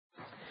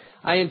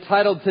I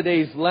entitled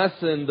today's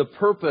lesson, The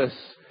Purpose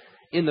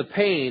in the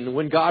Pain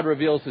When God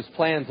Reveals His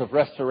Plans of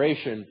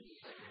Restoration.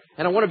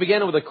 And I want to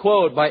begin with a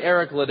quote by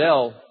Eric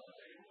Liddell,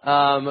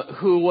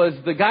 who was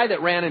the guy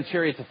that ran in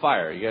Chariots of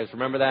Fire. You guys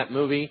remember that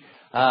movie?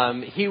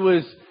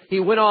 He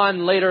went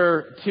on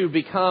later to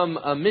become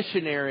a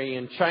missionary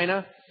in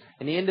China,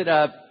 and he ended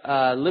up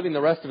living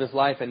the rest of his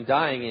life and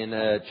dying in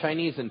a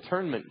Chinese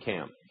internment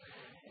camp.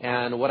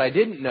 And what I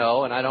didn't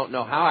know, and I don't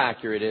know how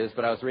accurate it is,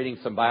 but I was reading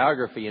some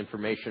biography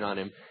information on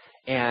him,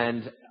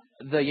 and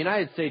the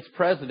United States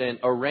president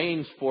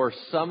arranged for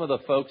some of the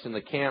folks in the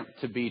camp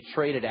to be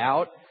traded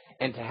out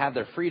and to have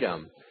their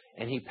freedom.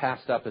 And he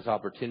passed up his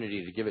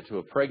opportunity to give it to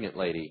a pregnant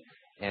lady.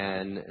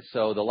 And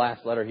so the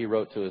last letter he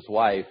wrote to his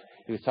wife,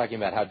 he was talking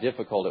about how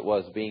difficult it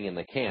was being in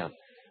the camp.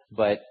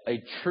 But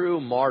a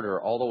true martyr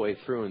all the way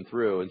through and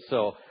through. And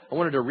so I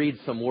wanted to read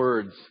some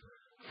words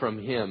from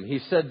him. He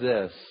said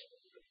this: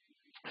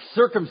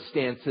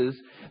 "Circumstances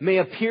may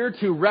appear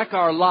to wreck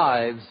our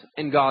lives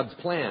and God's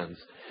plans,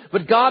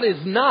 but God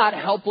is not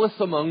helpless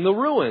among the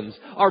ruins.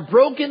 Our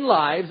broken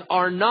lives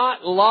are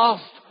not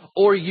lost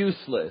or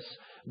useless.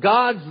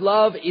 God's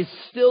love is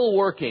still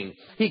working.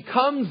 He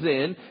comes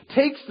in,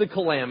 takes the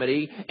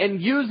calamity,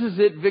 and uses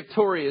it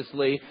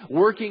victoriously,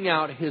 working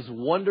out His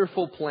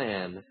wonderful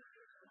plan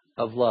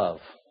of love."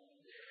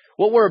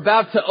 What we're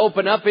about to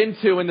open up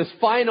into in this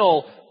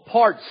final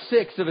part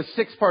 6 of a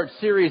 6-part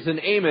series in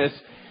Amos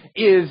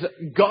is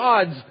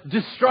God's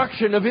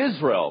destruction of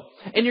Israel.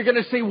 And you're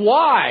going to say,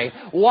 why?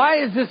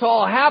 Why is this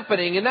all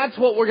happening? And that's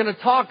what we're going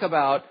to talk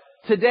about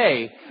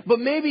today. But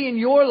maybe in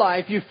your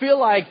life you feel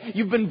like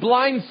you've been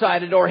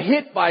blindsided or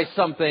hit by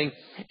something,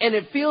 and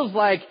it feels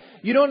like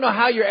you don't know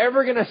how you're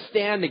ever going to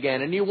stand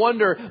again. And you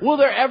wonder, will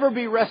there ever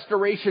be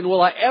restoration?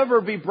 Will I ever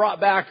be brought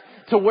back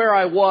to where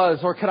I was?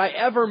 Or could I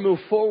ever move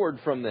forward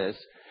from this?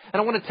 And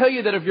I want to tell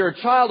you that if you're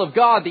a child of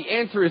God, the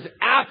answer is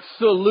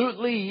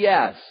absolutely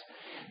yes.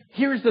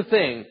 Here's the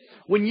thing.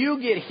 When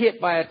you get hit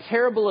by a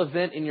terrible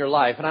event in your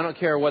life, and I don't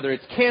care whether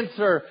it's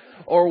cancer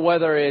or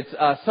whether it's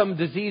some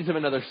disease of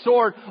another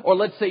sort, or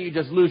let's say you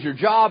just lose your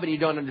job and you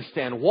don't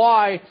understand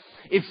why,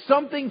 if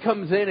something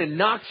comes in and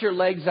knocks your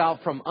legs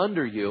out from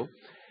under you,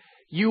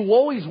 you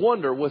always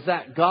wonder, was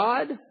that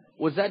God?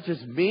 Was that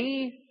just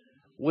me?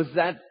 Was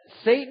that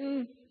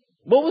Satan?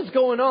 What was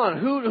going on?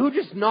 Who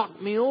just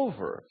knocked me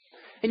over?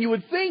 And you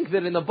would think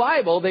that in the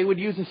Bible they would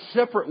use a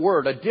separate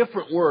word, a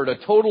different word, a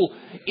total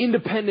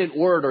independent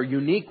word or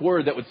unique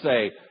word that would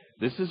say,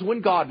 this is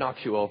when God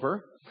knocks you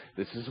over.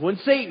 This is when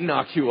Satan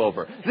knocks you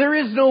over. There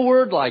is no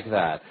word like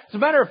that. As a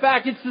matter of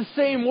fact, it's the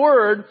same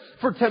word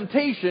for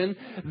temptation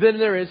than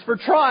there is for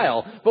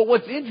trial. But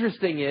what's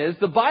interesting is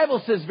the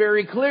Bible says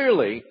very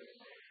clearly,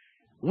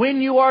 when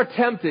you are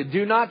tempted,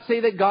 do not say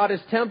that God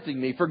is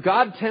tempting me, for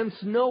God tempts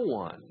no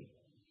one.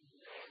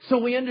 So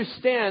we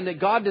understand that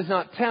God does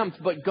not tempt,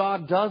 but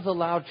God does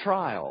allow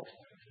trial.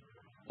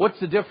 What's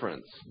the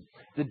difference?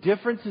 The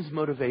difference is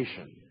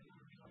motivation.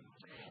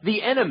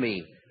 The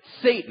enemy,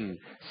 Satan,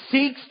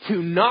 seeks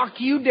to knock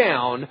you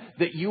down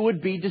that you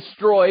would be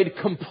destroyed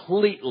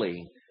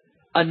completely,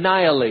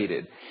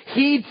 annihilated.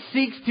 He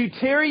seeks to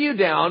tear you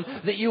down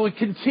that you would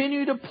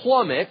continue to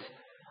plummet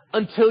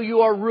until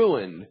you are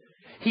ruined.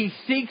 He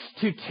seeks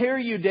to tear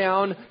you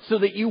down so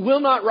that you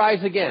will not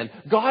rise again.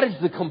 God is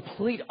the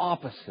complete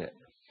opposite.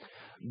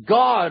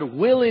 God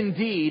will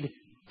indeed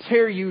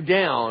tear you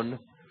down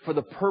for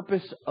the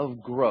purpose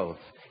of growth.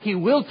 He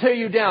will tear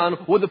you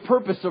down with the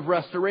purpose of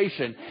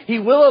restoration. He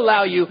will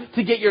allow you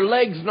to get your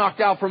legs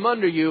knocked out from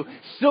under you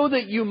so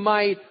that you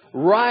might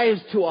rise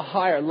to a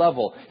higher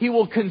level. He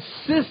will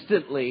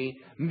consistently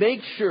make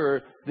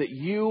sure that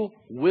you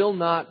will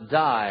not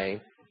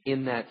die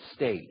in that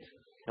state.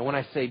 And when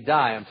I say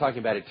die, I'm talking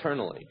about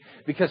eternally.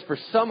 Because for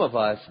some of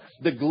us,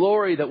 the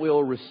glory that we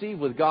will receive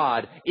with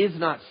God is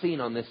not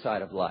seen on this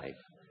side of life.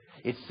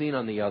 It's seen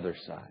on the other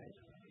side.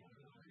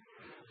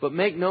 But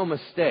make no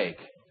mistake,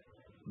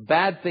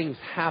 bad things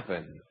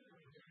happen,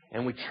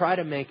 and we try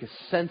to make a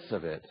sense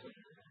of it.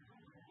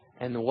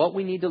 And what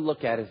we need to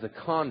look at is the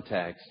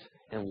context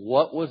and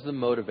what was the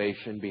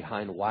motivation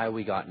behind why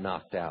we got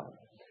knocked out.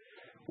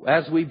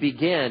 As we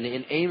begin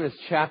in Amos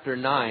chapter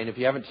 9, if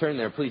you haven't turned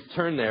there, please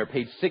turn there,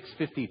 page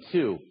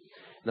 652.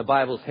 The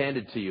Bible's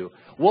handed to you.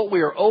 What we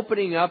are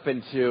opening up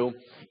into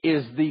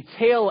is the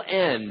tail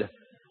end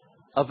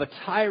of a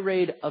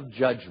tirade of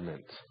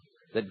judgment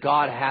that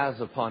God has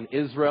upon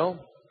Israel.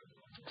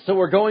 So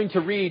we're going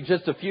to read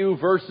just a few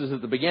verses at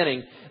the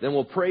beginning, then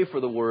we'll pray for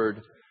the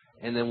word,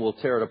 and then we'll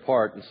tear it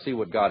apart and see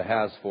what God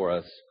has for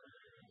us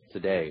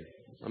today.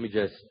 Let me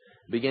just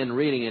begin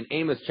reading in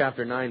Amos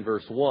chapter 9,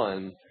 verse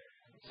 1. It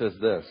says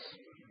this: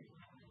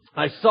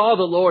 "I saw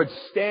the Lord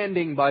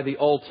standing by the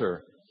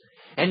altar,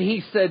 and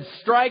He said,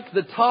 'Strike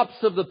the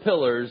tops of the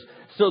pillars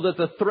so that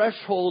the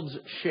thresholds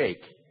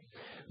shake.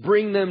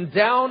 Bring them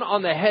down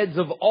on the heads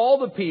of all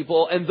the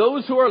people, and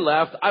those who are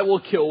left I will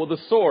kill with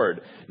a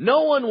sword.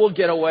 No one will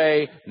get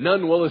away,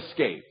 none will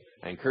escape.'"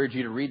 I encourage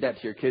you to read that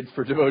to your kids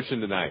for devotion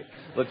tonight.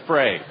 Let's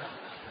pray.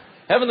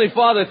 Heavenly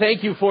Father,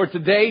 thank you for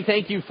today.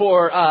 Thank you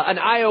for an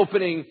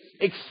eye-opening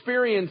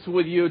experience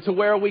with you to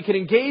where we can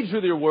engage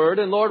with your word.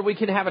 And Lord, we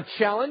can have a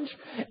challenge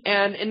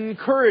and an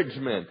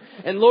encouragement.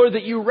 And Lord,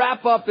 that you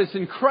wrap up this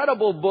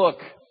incredible book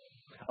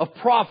of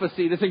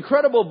prophecy, this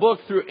incredible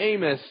book through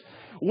Amos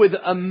with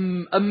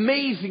an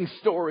amazing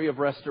story of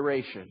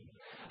restoration,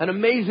 an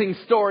amazing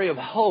story of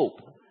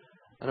hope,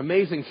 an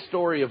amazing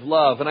story of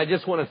love. And I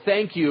just want to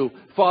thank you,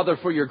 Father,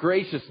 for your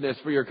graciousness,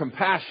 for your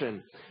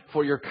compassion,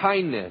 for your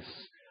kindness.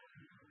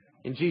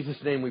 In Jesus'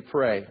 name we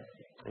pray.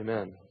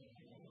 Amen.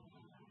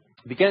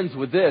 It begins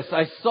with this.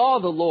 I saw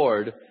the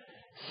Lord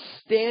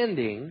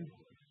standing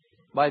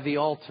by the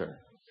altar.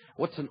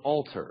 What's an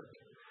altar?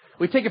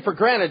 We take it for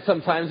granted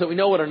sometimes that we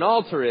know what an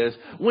altar is.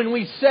 When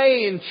we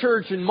say in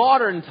church in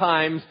modern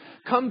times,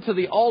 come to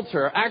the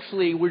altar,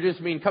 actually we just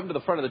mean come to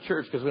the front of the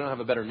church because we don't have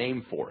a better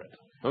name for it.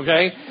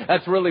 Okay?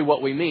 That's really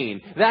what we mean.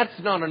 That's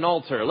not an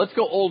altar. Let's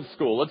go old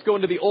school. Let's go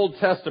into the Old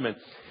Testament.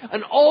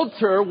 An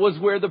altar was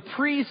where the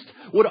priest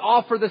would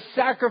offer the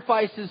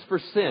sacrifices for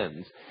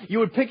sins. You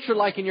would picture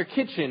like in your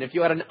kitchen if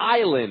you had an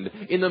island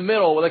in the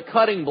middle with a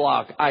cutting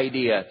block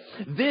idea.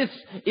 This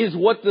is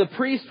what the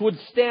priest would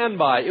stand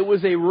by. It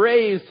was a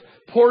raised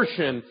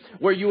portion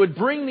where you would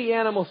bring the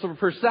animal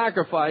for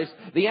sacrifice.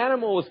 The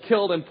animal was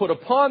killed and put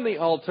upon the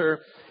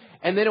altar,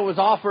 and then it was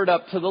offered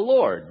up to the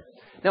Lord.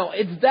 Now,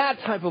 it's that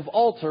type of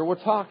altar we're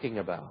talking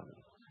about.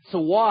 So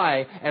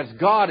why, as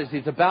God is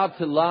about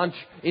to launch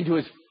into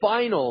his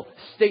final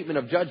statement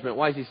of judgment,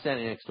 why is he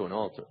standing next to an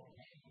altar?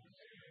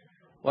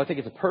 Well, I think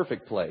it's a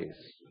perfect place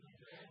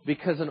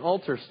because an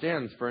altar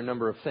stands for a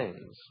number of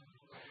things.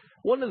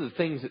 One of the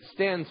things it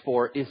stands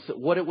for is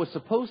what it was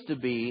supposed to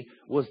be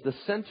was the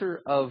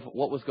center of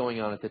what was going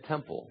on at the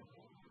temple.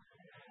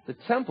 The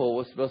temple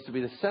was supposed to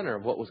be the center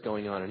of what was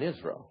going on in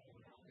Israel.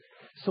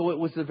 So it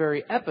was the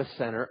very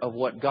epicenter of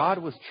what God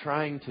was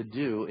trying to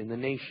do in the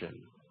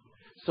nation.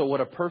 So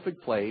what a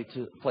perfect place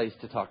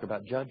to talk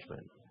about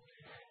judgment.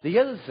 The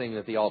other thing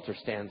that the altar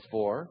stands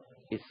for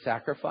is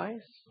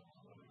sacrifice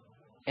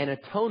and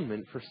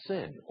atonement for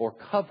sin, or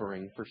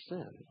covering for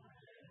sin.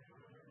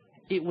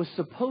 It was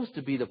supposed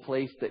to be the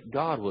place that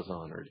God was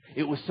honored.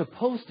 It was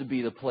supposed to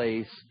be the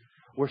place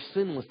where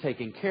sin was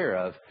taken care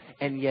of,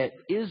 and yet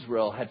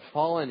Israel had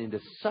fallen into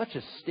such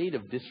a state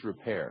of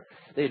disrepair.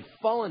 They had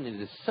fallen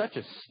into such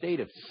a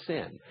state of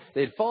sin.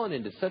 They had fallen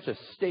into such a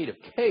state of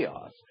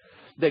chaos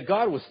that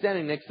God was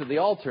standing next to the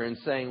altar and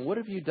saying, what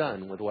have you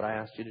done with what I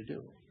asked you to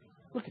do?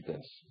 Look at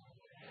this.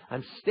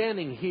 I'm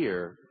standing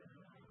here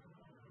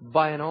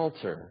by an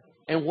altar.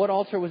 And what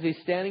altar was he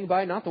standing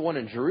by? Not the one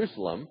in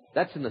Jerusalem.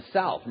 That's in the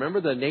south. Remember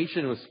the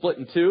nation was split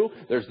in two?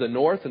 There's the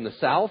north and the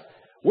south.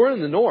 We're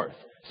in the north.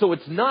 So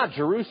it's not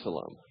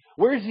Jerusalem.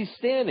 Where is he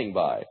standing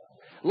by?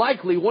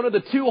 Likely one of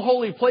the two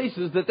holy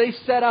places that they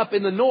set up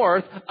in the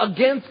north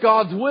against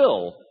God's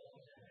will.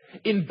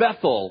 In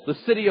Bethel, the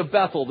city of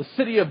Bethel, the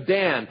city of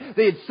Dan,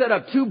 they had set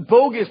up two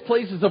bogus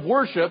places of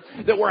worship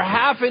that were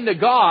half into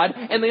God,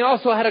 and they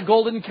also had a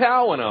golden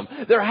cow in them.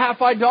 They're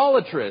half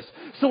idolatrous.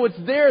 So it's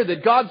there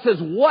that God says,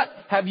 what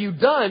have you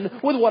done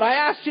with what I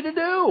asked you to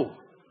do?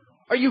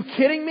 Are you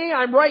kidding me?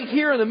 I'm right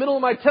here in the middle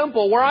of my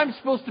temple where I'm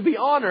supposed to be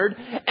honored,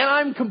 and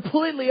I'm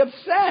completely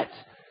upset.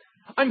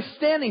 I'm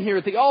standing here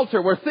at the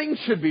altar where things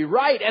should be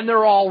right, and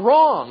they're all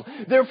wrong.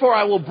 Therefore,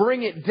 I will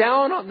bring it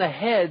down on the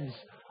heads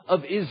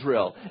of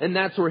Israel. And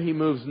that's where he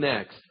moves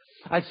next.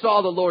 I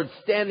saw the Lord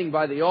standing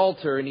by the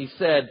altar, and he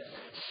said,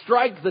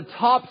 strike the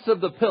tops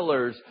of the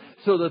pillars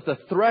so that the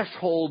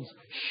thresholds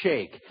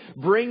shake.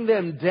 Bring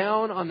them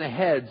down on the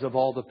heads of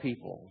all the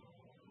people.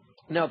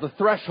 Now, the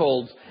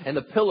thresholds and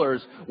the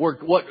pillars were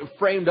what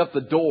framed up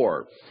the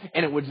door,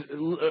 and it would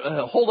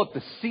hold up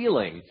the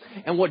ceiling.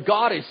 And what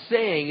God is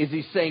saying is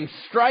he's saying,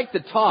 strike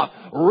the top,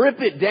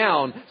 rip it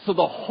down so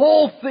the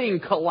whole thing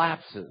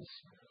collapses.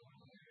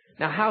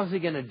 Now, how's he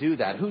going to do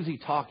that? Who's he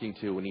talking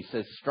to when he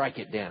says strike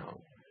it down?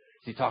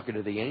 Is he talking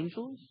to the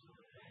angels?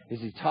 Is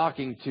he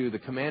talking to the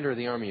commander of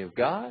the army of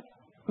God?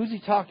 Who's he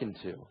talking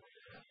to?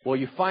 Well,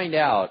 you find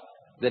out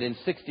that in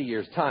 60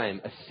 years' time,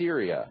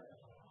 Assyria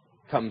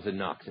comes and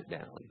knocks it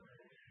down.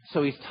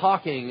 So he's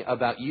talking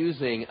about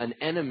using an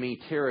enemy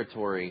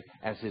territory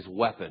as his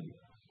weapon.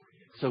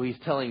 So he's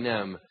telling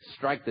them,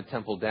 strike the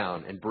temple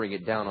down and bring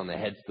it down on the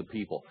heads of the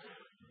people.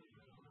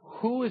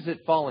 Who is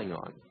it falling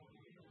on?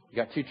 You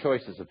got two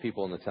choices of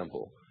people in the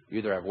temple. You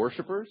either have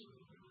worshipers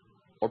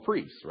or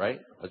priests, right?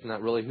 Isn't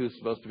that really who's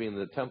supposed to be in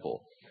the temple?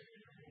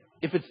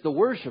 If it's the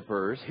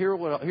worshipers,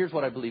 here's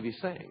what I believe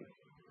he's saying.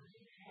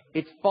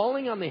 It's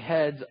falling on the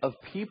heads of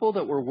people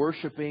that were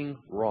worshiping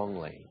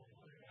wrongly.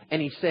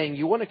 And he's saying,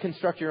 you want to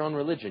construct your own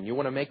religion. You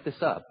want to make this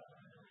up.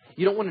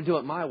 You don't want to do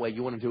it my way.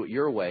 You want to do it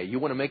your way. You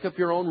want to make up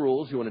your own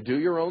rules. You want to do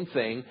your own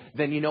thing.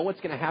 Then you know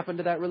what's going to happen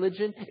to that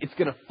religion? It's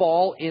going to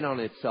fall in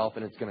on itself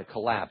and it's going to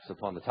collapse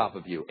upon the top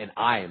of you. And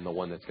I am the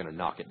one that's going to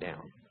knock it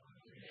down.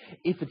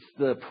 If it's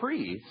the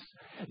priest,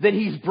 then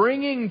he's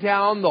bringing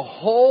down the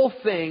whole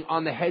thing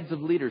on the heads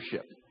of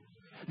leadership.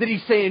 That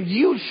he's saying,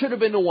 you should have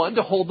been the one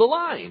to hold the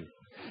line.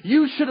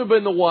 You should have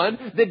been the one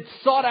that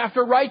sought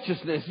after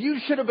righteousness. You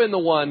should have been the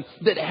one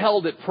that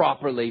held it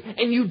properly.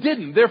 And you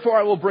didn't. Therefore,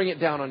 I will bring it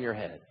down on your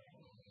head.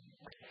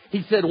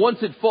 He said, once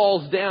it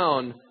falls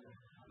down,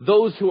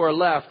 those who are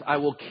left I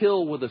will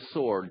kill with a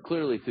sword,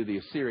 clearly through the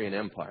Assyrian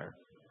Empire.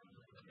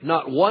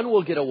 Not one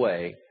will get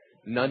away,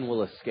 none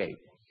will escape.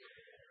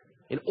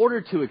 In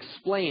order to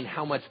explain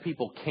how much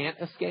people can't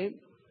escape,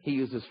 he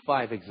uses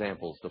 5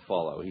 examples to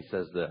follow. He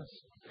says this: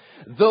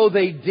 though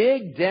they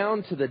dig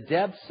down to the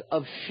depths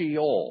of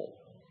Sheol.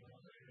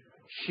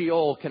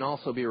 Sheol can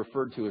also be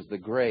referred to as the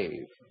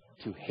grave,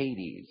 to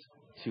Hades,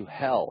 to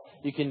hell.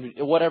 You can,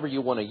 whatever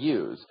you want to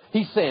use.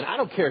 He's saying, I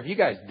don't care if you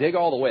guys dig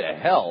all the way to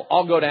hell.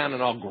 I'll go down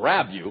and I'll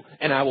grab you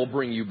and I will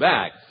bring you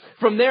back.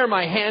 From there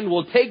my hand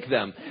will take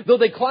them. Though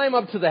they climb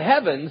up to the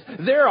heavens,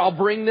 there I'll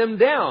bring them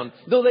down.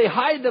 Though they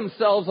hide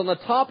themselves on the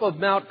top of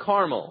Mount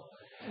Carmel.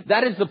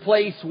 That is the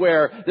place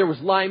where there was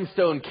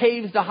limestone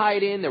caves to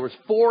hide in. There was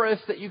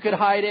forests that you could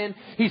hide in.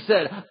 He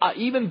said,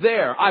 even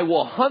there I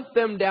will hunt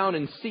them down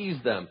and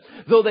seize them.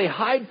 Though they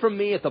hide from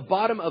me at the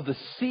bottom of the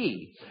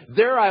sea,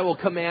 there I will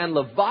command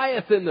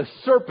Leviathan the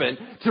serpent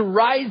to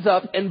rise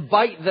up and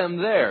bite them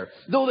there.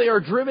 Though they are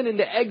driven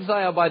into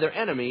exile by their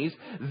enemies,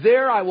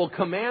 there I will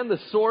command the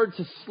sword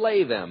to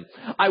slay them.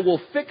 I will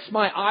fix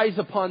my eyes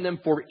upon them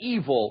for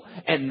evil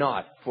and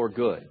not for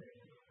good.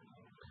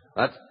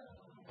 That's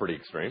pretty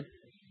extreme.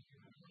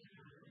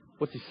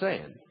 What's he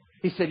saying?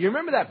 He said, you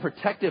remember that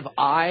protective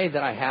eye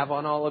that I have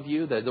on all of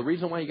you? The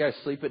reason why you guys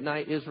sleep at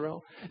night,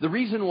 Israel? The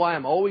reason why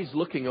I'm always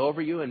looking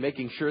over you and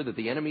making sure that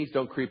the enemies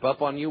don't creep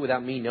up on you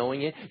without me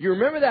knowing it? You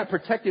remember that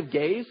protective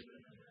gaze?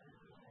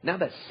 Now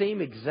that same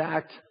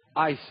exact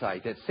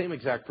eyesight, that same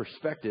exact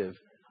perspective,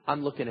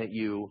 I'm looking at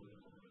you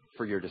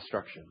for your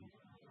destruction.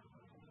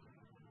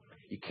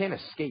 You can't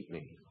escape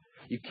me.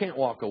 You can't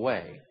walk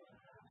away.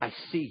 I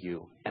see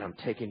you and I'm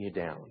taking you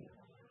down.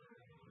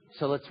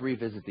 So let's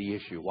revisit the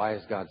issue. Why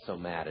is God so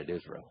mad at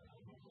Israel?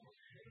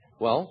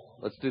 Well,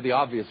 let's do the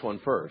obvious one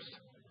first.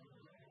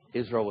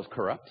 Israel was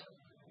corrupt.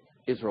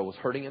 Israel was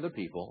hurting other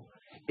people.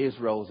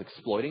 Israel was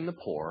exploiting the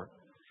poor.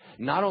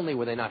 Not only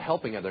were they not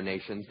helping other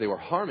nations, they were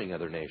harming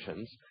other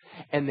nations.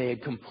 And they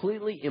had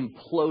completely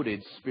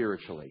imploded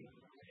spiritually.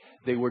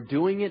 They were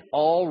doing it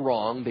all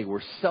wrong. They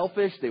were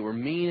selfish, they were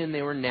mean, and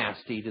they were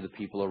nasty to the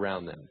people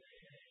around them.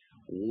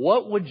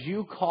 What would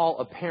you call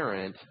a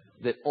parent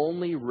that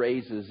only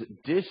raises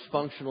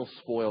dysfunctional,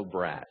 spoiled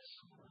brats?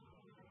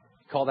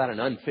 Call that an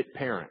unfit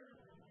parent.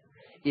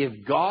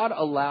 If God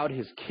allowed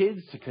his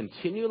kids to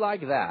continue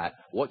like that,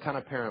 what kind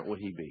of parent would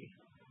he be?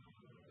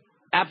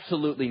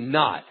 Absolutely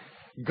not.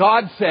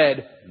 God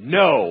said,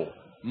 no,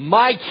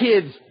 my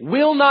kids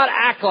will not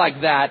act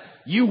like that.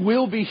 You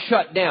will be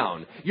shut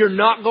down. You're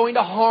not going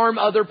to harm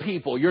other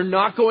people. You're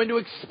not going to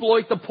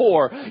exploit the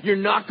poor. You're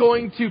not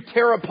going to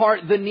tear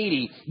apart the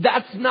needy.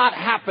 That's not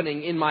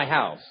happening in my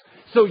house.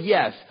 So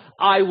yes,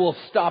 I will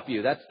stop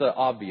you. That's the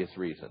obvious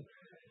reason.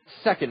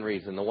 Second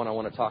reason, the one I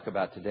want to talk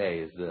about today,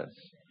 is this.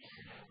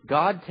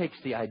 God takes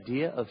the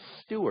idea of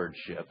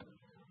stewardship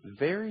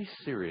very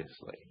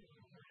seriously.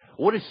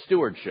 What is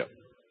stewardship?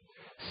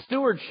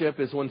 Stewardship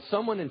is when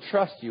someone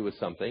entrusts you with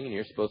something and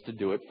you're supposed to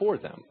do it for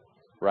them,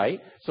 right?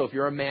 So if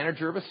you're a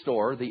manager of a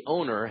store, the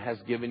owner has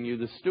given you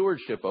the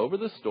stewardship over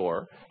the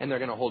store and they're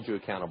going to hold you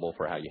accountable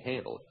for how you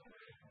handle it.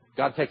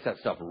 God takes that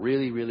stuff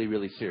really, really,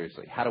 really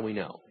seriously. How do we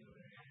know?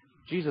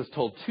 Jesus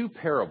told 2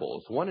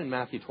 parables, one in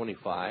Matthew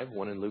 25,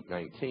 one in Luke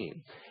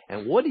 19.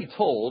 And what he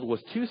told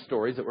was 2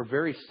 stories that were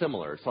very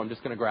similar. So I'm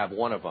just going to grab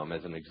one of them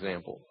as an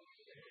example.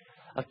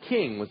 A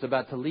king was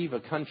about to leave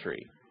a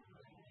country.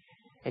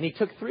 And he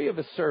took 3 of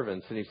his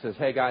servants and he says,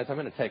 hey guys, I'm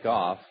going to take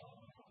off.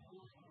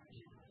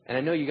 And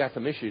I know you got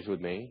some issues with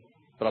me,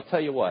 but I'll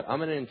tell you what, I'm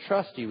going to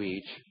entrust you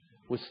each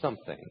with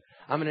something.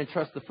 I'm going to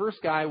entrust the first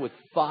guy with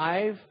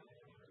 5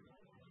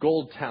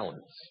 gold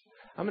talents.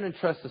 I'm going to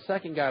entrust the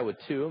second guy with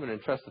 2. I'm going to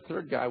entrust the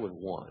third guy with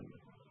 1.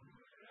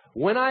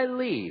 When I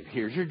leave,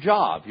 here's your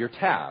job, your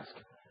task.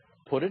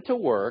 Put it to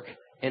work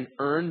and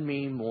earn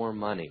me more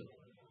money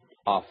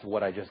off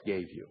what I just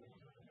gave you.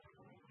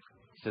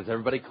 He says,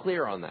 everybody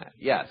clear on that?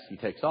 Yes, he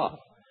takes off.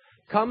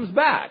 Comes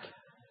back.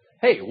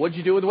 Hey, what'd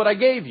you do with what I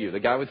gave you? The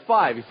guy with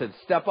 5. He said,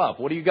 step up.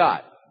 What do you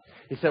got?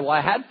 He said, well,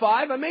 I had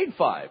 5. I made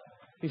 5.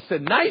 He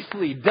said,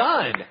 nicely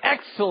done.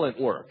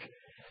 Excellent work.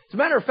 As a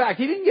matter of fact,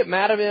 he didn't get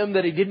mad at him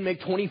that he didn't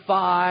make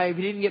 25.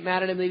 He didn't get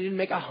mad at him that he didn't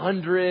make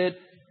 100.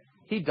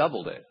 He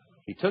doubled it.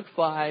 He took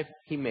 5.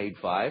 He made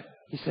 5.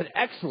 He said,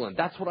 excellent.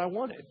 That's what I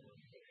wanted.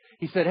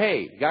 He said,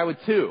 hey, guy with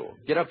 2,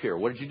 get up here.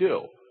 What did you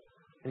do?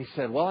 And he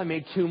said, well, I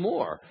made 2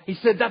 more. He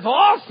said, that's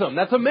awesome.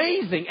 That's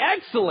amazing.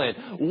 Excellent.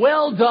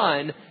 Well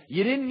done.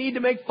 You didn't need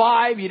to make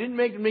 5. You didn't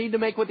need to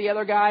make with the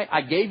other guy.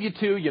 I gave you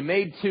 2. You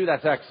made 2.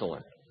 That's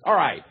excellent. All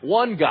right.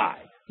 1 guy.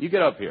 You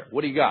get up here.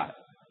 What do you got?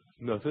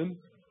 Nothing.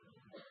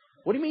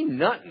 What do you mean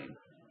nothing?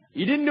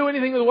 You didn't do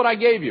anything with what I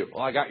gave you.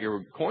 Well, I got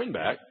your coin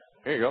back.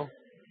 Here you go.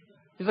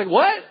 He's like,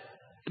 what?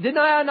 Didn't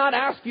I not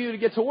ask you to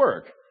get to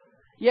work?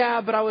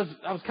 Yeah, but I was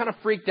kind of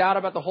freaked out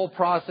about the whole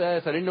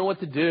process. I didn't know what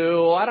to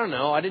do. I don't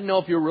know. I didn't know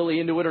if you were really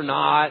into it or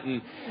not.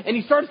 And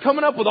he starts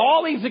coming up with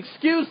all these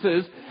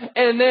excuses.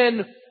 And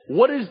then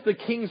what is the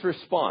king's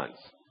response?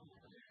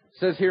 It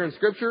says here in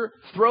Scripture,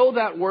 throw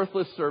that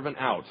worthless servant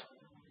out.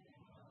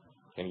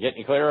 Can you get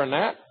any clearer on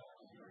that?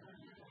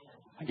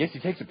 I guess he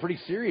takes it pretty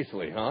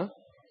seriously, huh?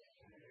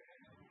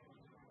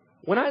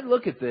 When I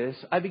look at this,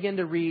 I begin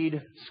to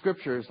read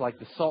scriptures like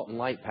the salt and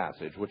light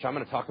passage, which I'm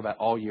going to talk about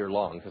all year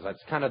long because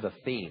that's kind of the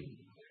theme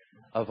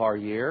of our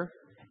year.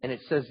 And it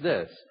says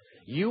this,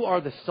 you are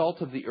the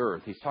salt of the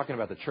earth. He's talking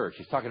about the church.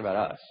 He's talking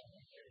about us.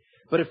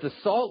 But if the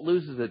salt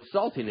loses its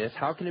saltiness,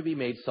 how can it be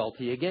made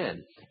salty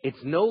again?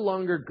 It's no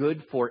longer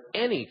good for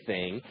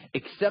anything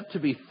except to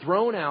be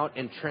thrown out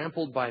and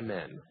trampled by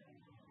men.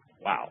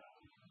 Wow.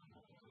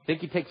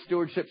 Think he takes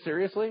stewardship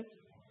seriously?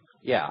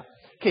 Yeah.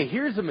 Okay,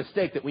 here's a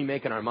mistake that we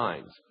make in our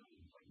minds.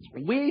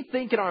 We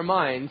think in our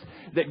minds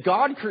that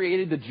God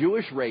created the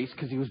Jewish race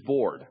because he was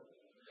bored.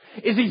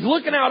 He's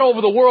looking out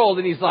over the world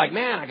and he's like,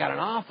 man, I got an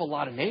awful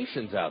lot of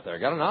nations out there. I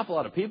got an awful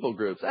lot of people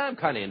groups. I'm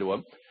kind of into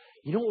them.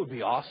 You know what would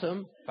be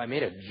awesome? If I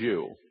made a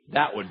Jew.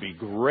 That would be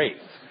great.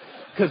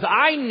 Because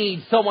I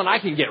need someone I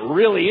can get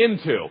really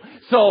into.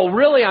 So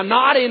really, I'm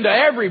not into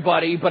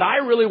everybody, but I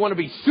really want to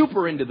be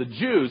super into the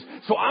Jews.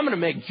 So I'm going to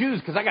make Jews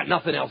because I got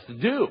nothing else to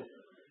do.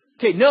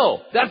 Okay,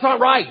 no, that's not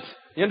right.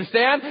 You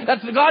understand?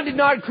 God did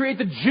not create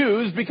the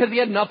Jews because he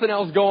had nothing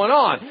else going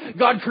on.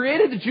 God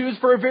created the Jews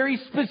for a very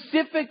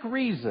specific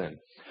reason.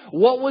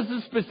 What was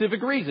the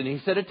specific reason?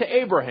 He said it to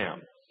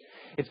Abraham.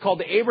 It's called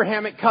the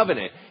Abrahamic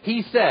covenant.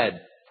 He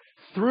said,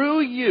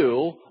 through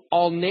you,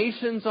 all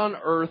nations on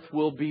earth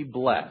will be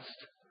blessed.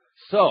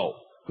 So,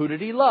 who did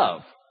he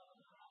love?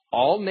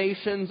 All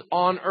nations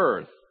on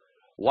earth.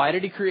 Why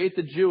did he create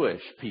the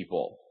Jewish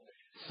people?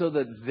 So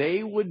that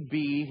they would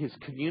be his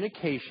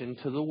communication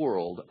to the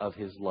world of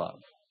his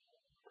love.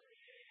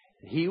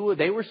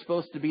 They were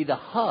supposed to be the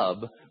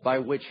hub by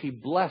which he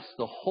blessed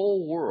the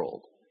whole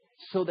world.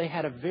 So they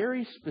had a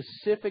very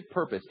specific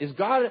purpose. Is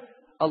God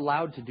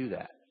allowed to do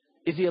that?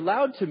 Is he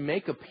allowed to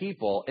make a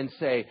people and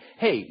say,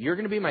 hey, you're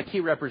going to be my key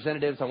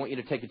representatives. I want you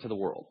to take it to the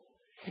world.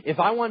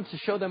 If I want to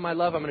show them my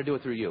love, I'm going to do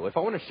it through you. If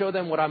I want to show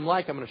them what I'm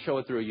like, I'm going to show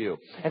it through you.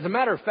 As a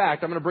matter of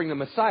fact, I'm going to bring the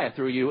Messiah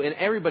through you, and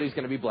everybody's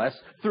going to be blessed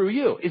through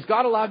you. Is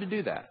God allowed to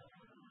do that?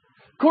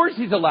 Of course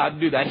he's allowed to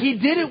do that. He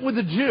did it with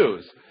the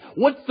Jews.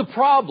 What's the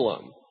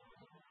problem?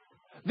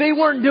 They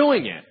weren't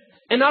doing it.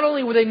 And not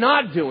only were they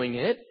not doing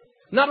it,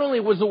 not only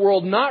was the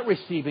world not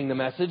receiving the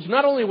message,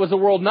 not only was the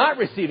world not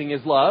receiving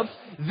his love,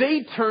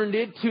 they turned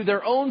it to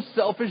their own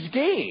selfish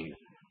gain.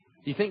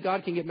 Do you think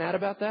God can get mad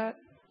about that?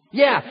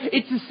 Yeah,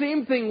 it's the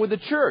same thing with the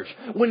church.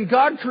 When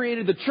God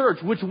created the church,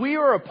 which we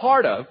are a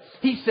part of,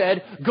 he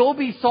said, go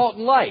be salt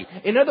and light.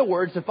 In other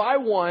words, if I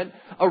want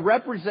a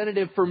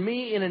representative for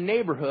me in a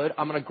neighborhood,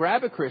 I'm going to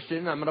grab a Christian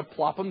and I'm going to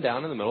plop them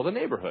down in the middle of the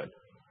neighborhood.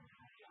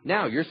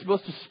 Now, you're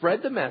supposed to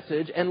spread the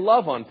message and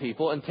love on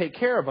people and take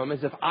care of them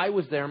as if I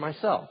was there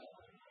myself.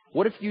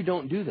 What if you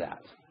don't do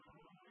that?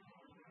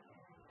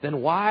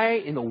 Then why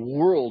in the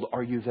world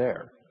are you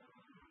there?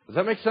 Does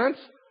that make sense?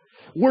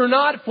 We're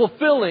not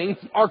fulfilling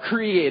our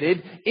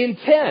created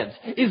intent.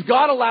 Is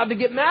God allowed to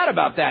get mad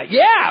about that?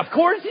 Yeah, of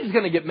course he's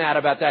going to get mad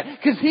about that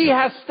because he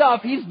has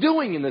stuff he's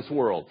doing in this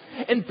world.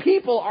 And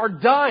people are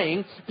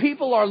dying,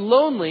 people are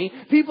lonely,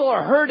 people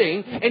are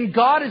hurting, and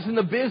God is in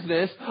the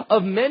business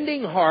of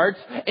mending hearts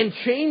and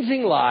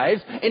changing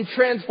lives and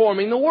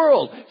transforming the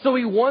world. So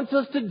he wants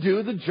us to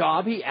do the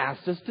job he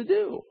asked us to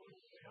do.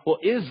 Well,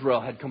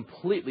 Israel had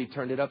completely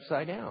turned it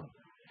upside down.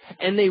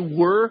 And they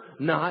were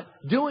not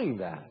doing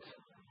that.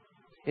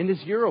 In this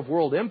year of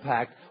world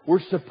impact, we're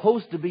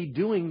supposed to be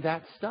doing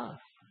that stuff.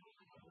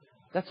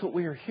 That's what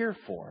we are here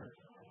for.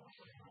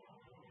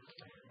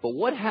 But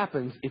what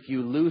happens if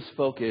you lose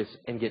focus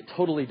and get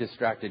totally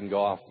distracted and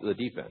go off the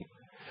deep end?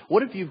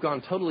 What if you've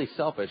gone totally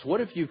selfish?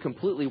 What if you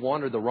completely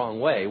wandered the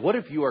wrong way? What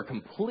if you are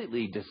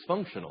completely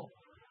dysfunctional?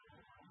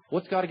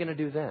 What's God going to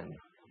do then?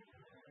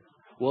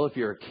 Well, if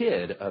you're a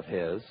kid of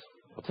his,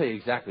 I'll tell you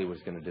exactly what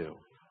he's going to do.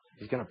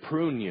 He's going to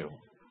prune you.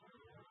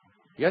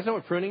 You guys know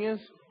what pruning is?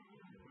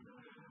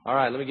 All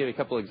right, let me give you a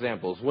couple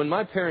examples. When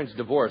my parents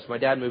divorced, my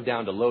dad moved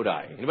down to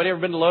Lodi. Anybody ever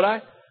been to Lodi?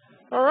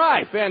 All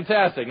right,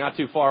 fantastic. Not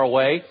too far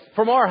away.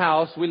 From our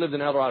house, we lived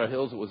in El Dorado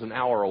Hills. It was an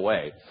hour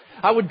away.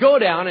 I would go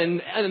down,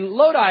 and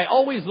Lodi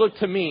always looked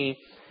to me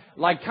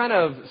like kind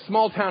of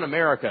small town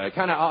America. It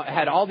kind of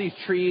had all these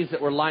trees that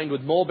were lined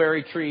with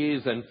mulberry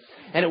trees, and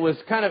it was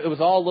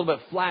all a little bit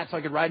flat, so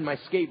I could ride my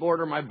skateboard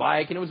or my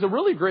bike, and it was a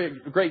really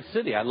great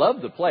city. I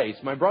loved the place.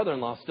 My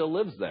brother-in-law still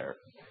lives there.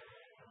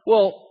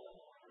 Well,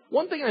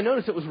 one thing I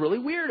noticed that was really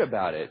weird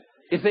about it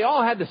is they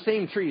all had the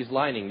same trees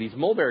lining. These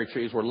mulberry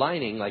trees were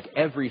lining like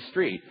every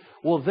street.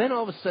 Well, then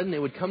all of a sudden they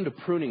would come to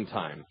pruning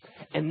time,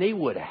 and they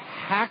would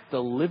hack the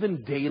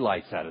living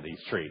daylights out of these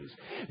trees.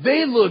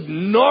 They looked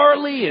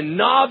gnarly and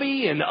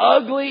knobby and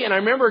ugly, and I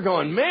remember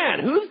going,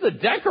 man, who's the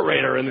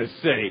decorator in this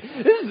city?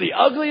 This is the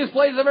ugliest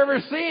place I've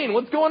ever seen.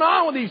 What's going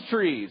on with these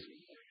trees?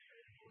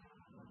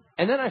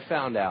 And then I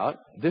found out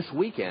this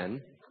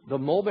weekend, the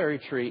mulberry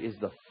tree is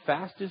the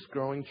fastest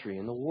growing tree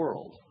in the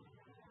world.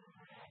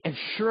 And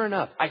sure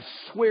enough, I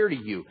swear to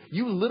you,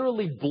 you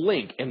literally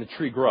blink and the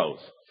tree grows.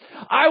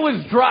 I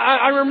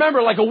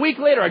remember like a week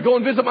later, I go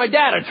and visit my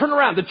dad. I turn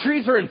around, the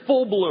trees are in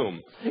full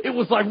bloom. It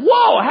was like,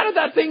 whoa, how did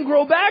that thing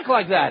grow back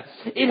like that?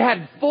 It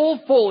had full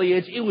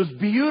foliage. It was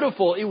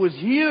beautiful. It was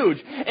huge.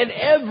 And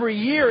every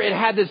year it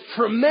had this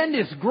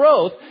tremendous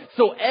growth.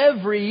 So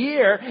every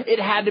year it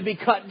had to be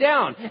cut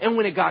down. And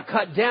when it got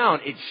cut down,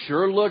 it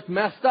sure looked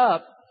messed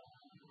up.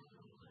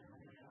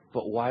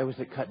 But why was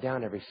it cut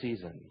down every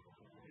season?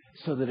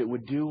 So that it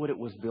would do what it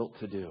was built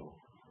to do.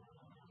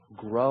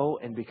 Grow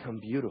and become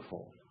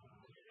beautiful.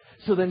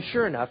 So then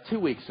sure enough, 2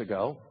 weeks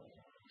ago,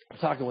 I'm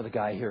talking with a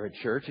guy here at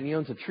church, and he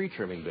owns a tree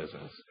trimming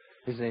business.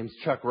 His name's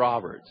Chuck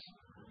Roberts.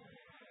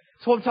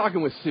 So I'm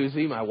talking with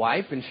Susie, my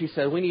wife, and she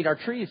said, we need our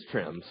trees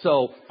trimmed.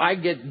 So I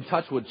get in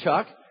touch with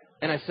Chuck,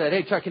 and I said,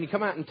 hey, Chuck, can you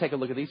come out and take a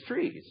look at these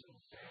trees?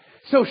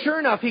 So sure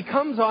enough, he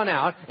comes on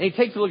out, and he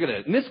takes a look at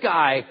it. And this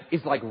guy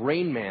is like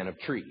Rain Man of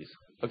trees.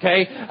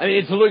 Okay? I mean,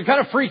 it's kind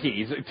of freaky.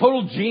 He's a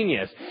total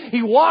genius.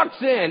 He walks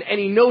in, and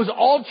he knows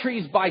all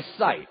trees by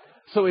sight.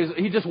 So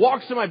he just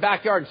walks to my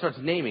backyard and starts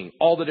naming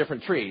all the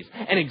different trees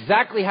and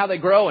exactly how they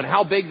grow and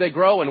how big they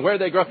grow and where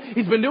they grow.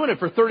 He's been doing it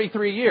for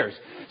 33 years.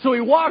 So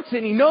he walks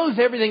in, he knows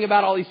everything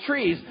about all these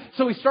trees,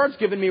 so he starts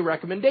giving me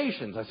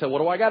recommendations. I said, what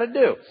do I got to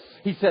do?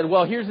 He said,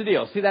 well, here's the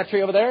deal. See that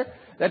tree over there?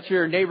 That's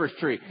your neighbor's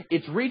tree.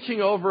 It's reaching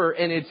over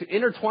and it's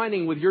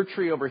intertwining with your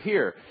tree over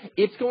here.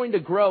 It's going to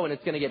grow and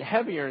it's going to get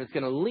heavier and it's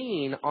going to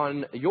lean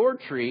on your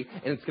tree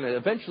and it's going to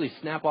eventually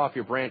snap off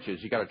your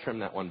branches. You got to trim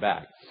that one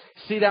back.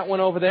 See that one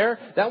over there?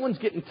 That one's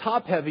getting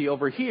top heavy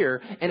over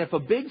here. And if a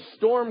big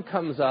storm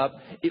comes up,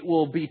 it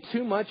will be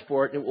too much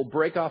for it and it will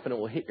break off and it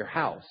will hit your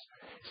house.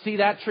 See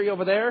that tree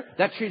over there?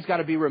 That tree's got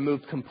to be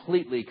removed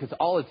completely because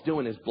all it's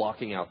doing is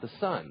blocking out the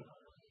sun.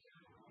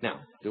 Now,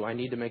 do I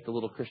need to make the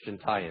little Christian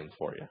tie-ins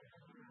for you?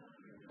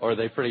 Or are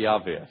they pretty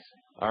obvious?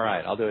 All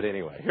right, I'll do it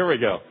anyway. Here we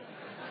go.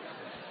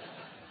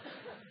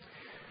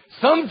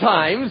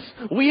 Sometimes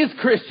we as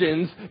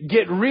Christians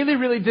get really,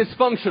 really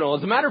dysfunctional.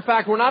 As a matter of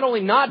fact, we're not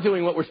only not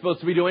doing what we're supposed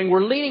to be doing,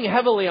 we're leaning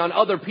heavily on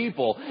other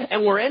people,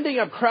 and we're ending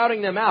up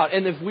crowding them out.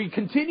 And if we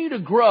continue to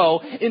grow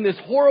in this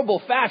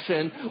horrible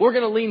fashion, we're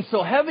going to lean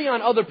so heavy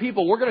on other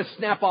people, we're going to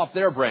snap off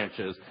their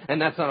branches, and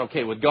that's not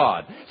okay with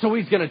God. So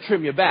He's going to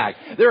trim you back.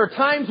 There are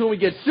times when we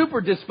get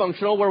super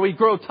dysfunctional where we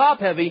grow top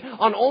heavy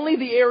on only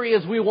the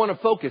areas we want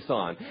to focus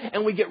on,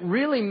 and we get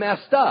really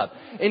messed up.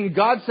 And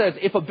God says,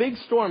 if a big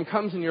storm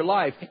comes in your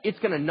life, it's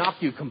going to knock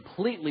you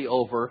completely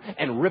over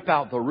and rip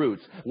out the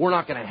roots. We're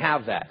not going to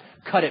have that.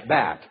 Cut it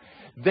back.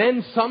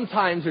 Then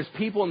sometimes there's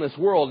people in this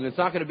world, and it's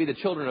not going to be the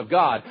children of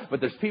God, but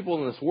there's people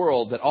in this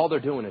world that all they're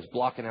doing is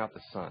blocking out the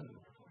sun.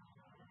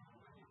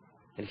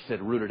 And He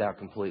said, root it out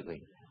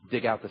completely.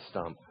 Dig out the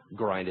stump.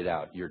 Grind it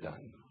out. You're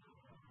done.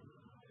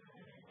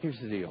 Here's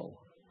the deal.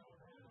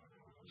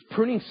 Does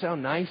pruning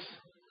sound nice?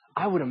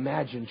 I would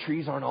imagine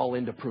trees aren't all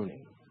into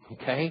pruning.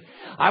 Okay?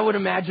 I would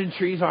imagine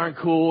trees aren't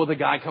cool with a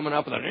guy coming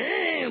up with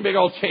a big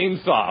old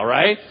chainsaw,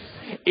 right?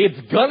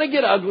 It's gonna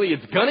get ugly,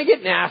 it's gonna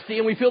get nasty,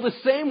 and we feel the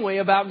same way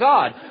about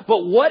God.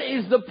 But what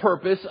is the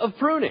purpose of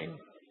pruning?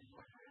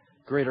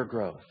 Greater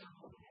growth.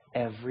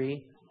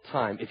 Every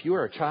time. If you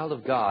are a child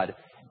of God,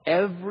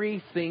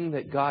 everything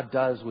that God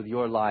does with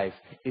your life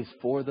is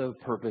for the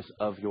purpose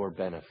of your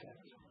benefit.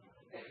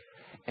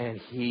 And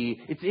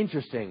it's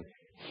interesting.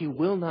 He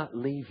will not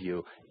leave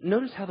you.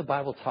 Notice how the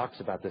Bible talks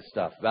about this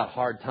stuff, about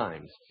hard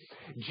times.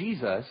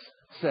 Jesus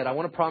said, I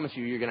want to promise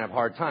you, you're going to have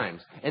hard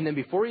times. And then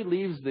before He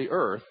leaves the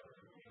earth,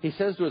 He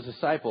says to His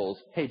disciples,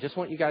 hey, just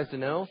want you guys to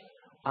know,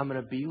 I'm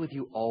going to be with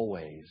you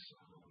always,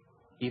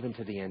 even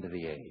to the end of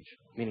the age.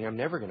 Meaning I'm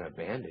never going to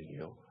abandon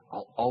you.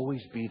 I'll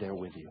always be there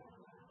with you.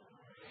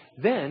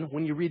 Then,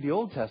 when you read the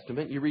Old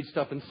Testament, you read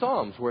stuff in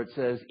Psalms where it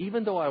says,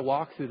 even though I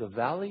walk through the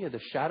valley of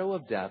the shadow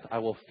of death, I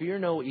will fear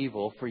no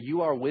evil, for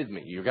you are with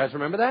me. You guys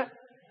remember that?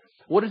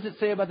 What does it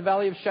say about the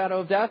valley of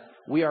shadow of death?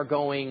 We are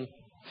going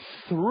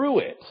through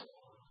it.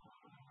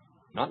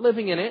 Not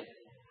living in it,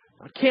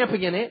 not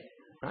camping in it,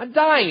 not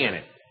dying in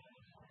it.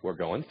 We're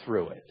going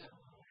through it.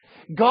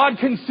 God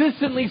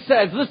consistently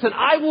says, listen,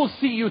 I will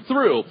see you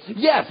through.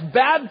 Yes,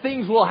 bad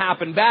things will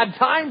happen. Bad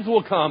times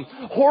will come.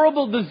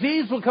 Horrible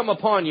disease will come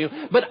upon you.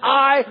 But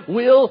I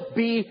will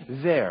be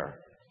there.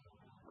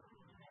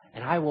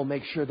 And I will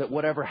make sure that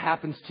whatever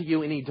happens to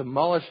you, any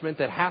demolishment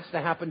that has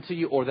to happen to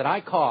you or that I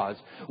cause,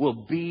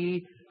 will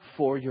be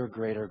for your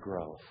greater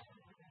growth.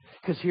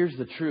 Because here's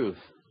the truth.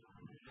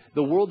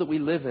 The world that we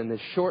live in,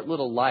 this short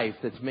little life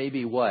that's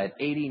maybe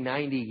 80,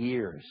 90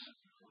 years.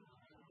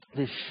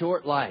 This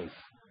short life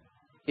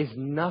is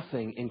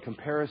nothing in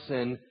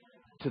comparison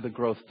to the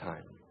growth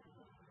time,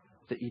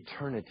 the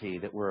eternity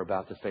that we're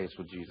about to face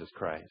with Jesus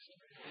Christ.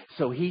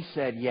 So He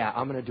said, yeah,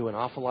 I'm going to do an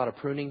awful lot of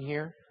pruning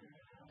here,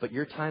 but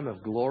your time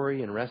of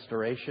glory and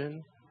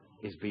restoration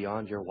is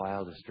beyond your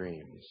wildest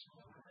dreams.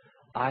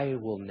 I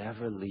will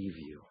never leave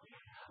you.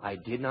 I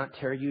did not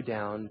tear you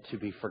down to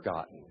be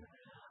forgotten.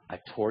 I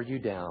tore you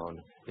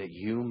down that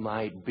you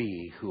might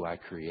be who I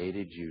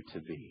created you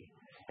to be.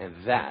 And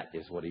that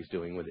is what he's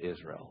doing with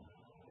Israel.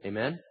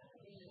 Amen?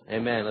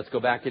 Amen. Let's go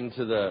back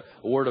into the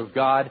Word of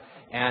God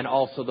and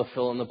also the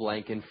fill in the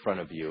blank in front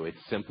of you. It's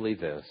simply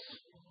this.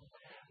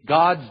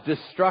 God's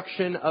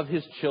destruction of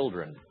his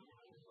children.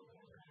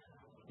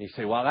 You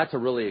say, wow, that's a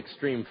really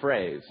extreme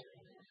phrase.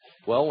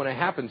 Well, when it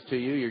happens to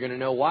you, you're going to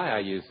know why I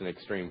use an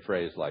extreme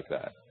phrase like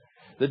that.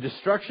 The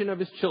destruction of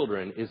his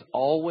children is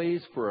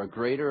always for a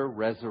greater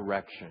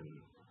resurrection.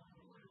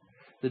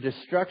 The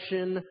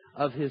destruction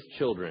of his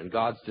children,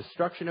 God's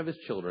destruction of his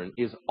children,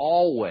 is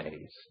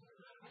always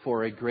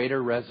for a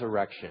greater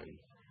resurrection.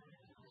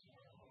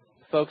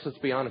 Folks, let's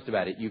be honest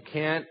about it. You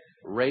can't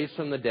raise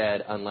from the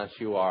dead unless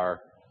you are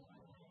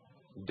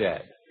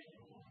dead.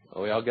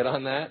 Are we all good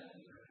on that?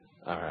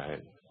 All right.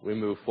 We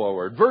move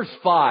forward. Verse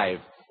 5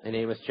 in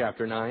Amos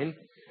chapter 9.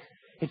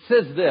 It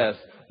says this,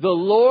 the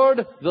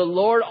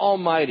Lord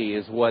Almighty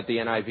is what the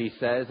NIV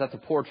says. That's a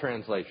poor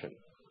translation.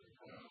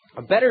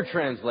 A better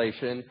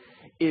translation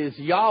is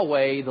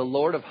Yahweh, the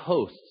Lord of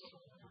hosts.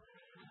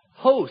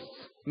 Hosts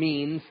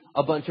means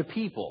a bunch of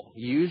people.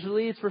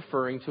 Usually it's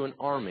referring to an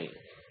army.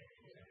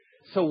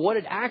 So what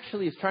it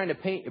actually is trying to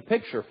paint a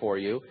picture for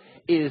you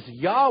is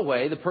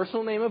Yahweh, the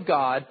personal name of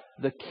God,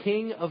 the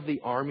King of the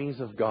armies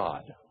of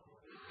God.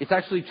 It's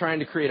actually trying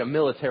to create a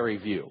military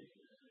view.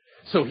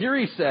 So here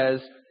he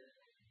says,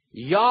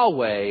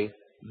 Yahweh,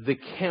 the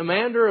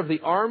commander of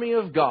the army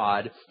of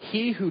God,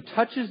 he who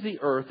touches the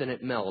earth and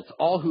it melts,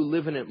 all who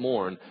live in it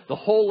mourn. The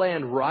whole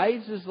land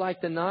rises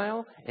like the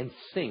Nile and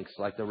sinks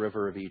like the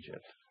river of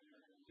Egypt.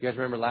 You guys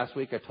remember last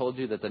week I told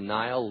you that the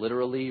Nile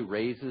literally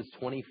raises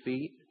 20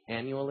 feet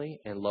annually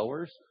and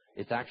lowers?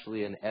 It's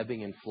actually an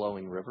ebbing and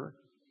flowing river.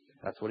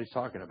 That's what he's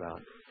talking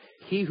about.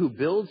 He who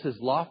builds his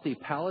lofty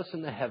palace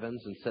in the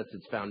heavens and sets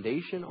its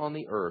foundation on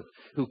the earth,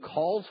 who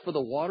calls for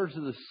the waters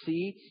of the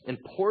sea and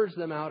pours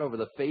them out over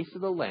the face of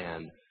the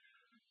land,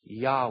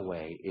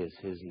 Yahweh is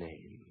his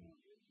name.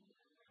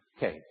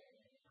 Okay,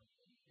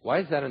 why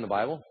is that in the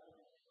Bible?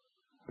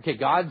 Okay,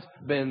 God's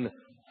been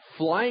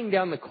flying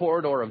down the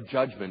corridor of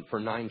judgment for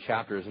 9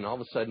 chapters, and all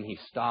of a sudden he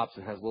stops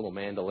and has a little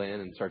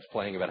mandolin and starts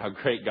playing about how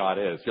great God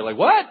is. You're like,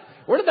 what?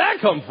 Where did that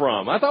come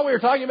from? I thought we were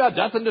talking about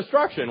death and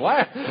destruction.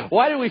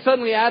 Why did we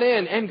suddenly add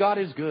in, and God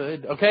is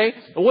good? Okay?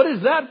 What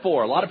is that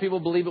for? A lot of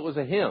people believe it was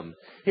a hymn.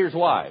 Here's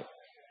why.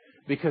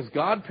 Because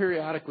God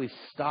periodically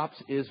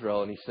stops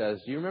Israel and he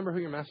says, do you remember who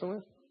you're messing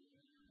with?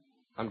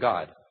 I'm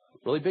God.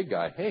 Really big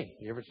guy. Hey,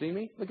 you ever seen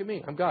me? Look at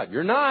me. I'm God.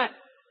 You're not.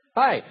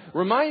 Hi,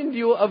 remind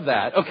you of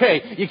that.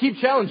 Okay, you keep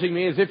challenging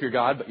me as if you're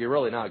God, but you're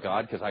really not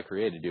God because I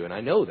created you and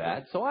I know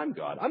that, so I'm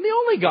God. I'm the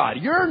only God.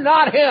 You're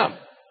not him.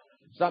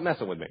 Stop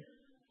messing with me.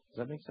 Does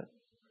that make sense?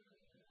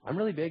 I'm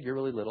really big, you're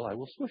really little, I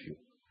will smush you.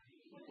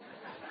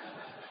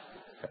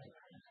 Okay.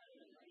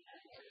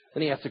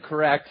 Then he has to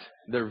correct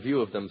their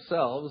view of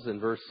themselves in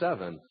verse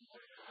 7.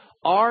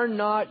 Are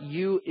not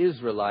you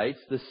Israelites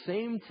the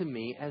same to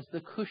me as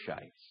the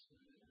Cushites?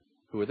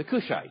 Who are the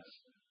Cushites?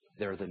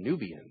 They're the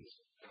Nubians.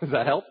 Does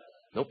that help?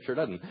 Nope, sure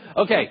doesn't.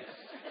 Okay.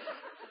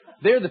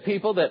 They're the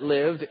people that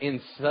lived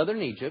in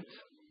southern Egypt,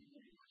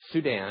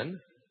 Sudan,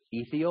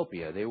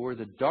 Ethiopia. They were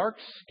the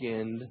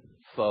dark-skinned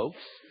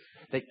folks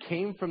that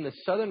came from the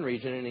southern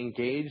region and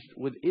engaged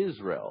with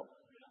Israel.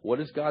 What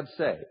does God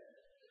say?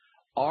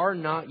 Are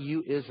not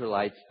you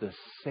Israelites the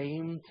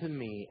same to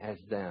me as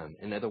them?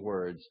 In other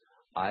words,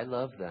 I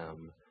love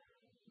them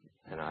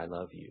and I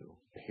love you,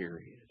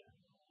 period.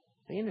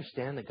 Do you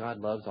understand that God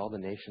loves all the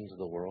nations of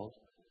the world?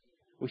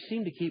 We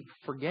seem to keep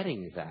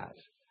forgetting that.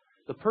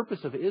 The purpose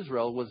of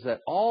Israel was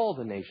that all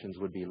the nations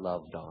would be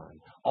loved on.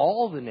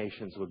 All the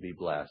nations would be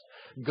blessed.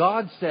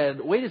 God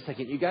said, wait a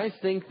second, you guys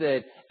think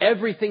that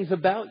everything's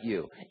about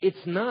you.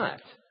 It's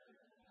not.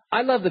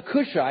 I love the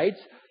Cushites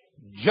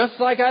just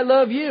like I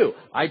love you.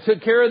 I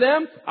took care of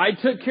them. I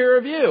took care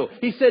of you.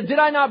 He said, did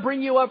I not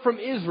bring you up from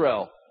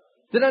Israel?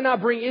 Did I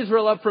not bring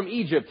Israel up from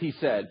Egypt, he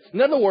said.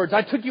 In other words,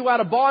 I took you out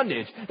of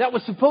bondage. That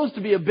was supposed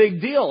to be a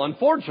big deal.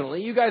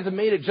 Unfortunately, you guys have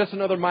made it just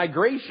another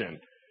migration.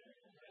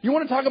 You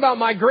want to talk about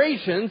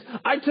migrations?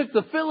 I took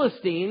the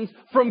Philistines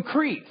from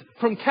Crete,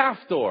 from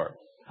Caphtor.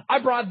 I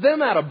brought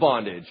them out of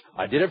bondage.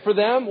 I did it for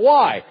them.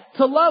 Why?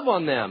 To love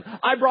on them.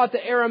 I brought the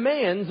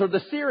Arameans or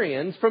the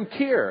Syrians from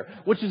Kir,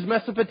 which is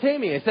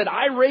Mesopotamia. I said,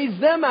 I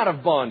raised them out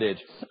of bondage.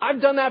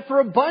 I've done that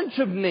for a bunch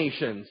of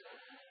nations.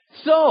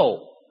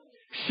 So,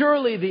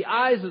 surely the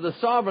eyes of the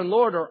sovereign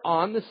Lord are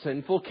on the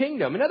sinful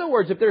kingdom. In other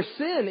words, if there's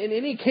sin in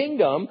any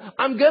kingdom,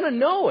 I'm going to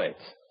know it.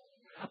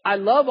 I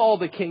love all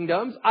the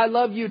kingdoms. I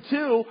love you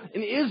too.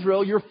 In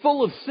Israel, you're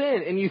full of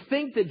sin. And you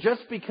think that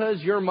just because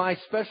you're my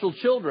special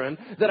children,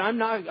 that I'm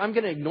going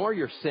to ignore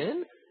your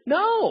sin?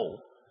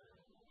 No.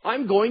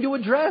 I'm going to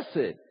address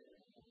it.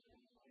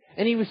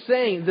 And he was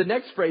saying, the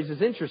next phrase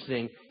is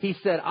interesting. He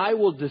said, I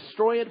will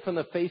destroy it from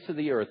the face of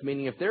the earth.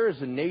 Meaning if there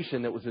is a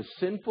nation that was as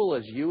sinful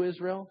as you,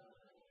 Israel,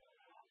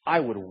 I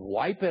would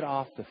wipe it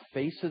off the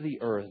face of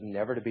the earth,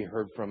 never to be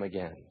heard from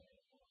again.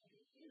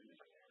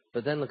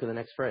 But then look at the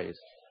next phrase.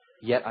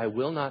 Yet I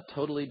will not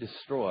totally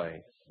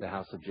destroy the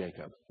house of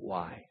Jacob.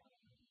 Why?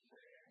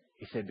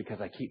 He said, because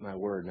I keep my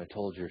word and I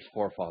told your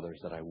forefathers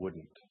that I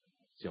wouldn't.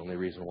 It's the only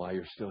reason why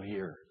you're still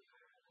here.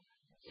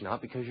 It's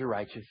not because you're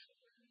righteous.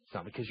 It's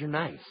not because you're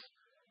nice.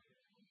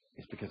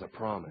 It's because I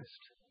promised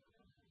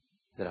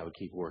that I would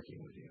keep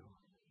working with you.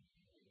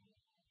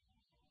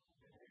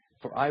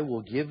 For I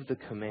will give the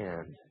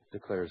command,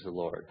 declares the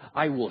Lord.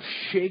 I will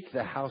shake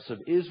the house of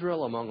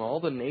Israel among all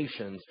the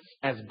nations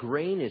as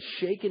grain is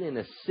shaken in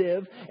a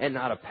sieve, and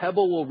not a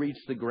pebble will reach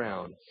the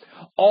ground.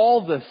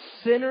 All the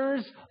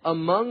sinners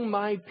among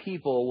my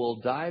people will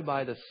die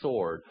by the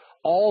sword.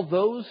 All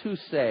those who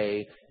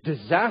say,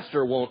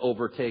 disaster won't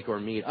overtake or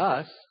meet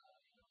us.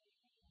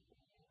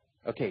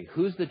 Okay,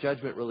 who's the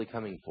judgment really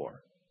coming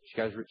for? Did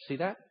you guys see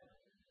that?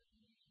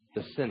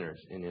 The sinners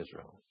in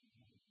Israel.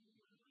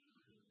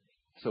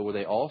 So were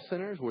they all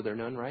sinners? Were there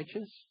none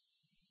righteous?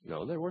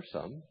 No, there were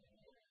some.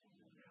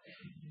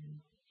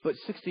 But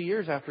 60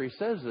 years after he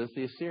says this,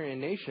 the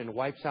Assyrian nation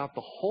wipes out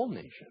the whole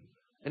nation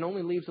and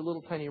only leaves a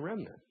little tiny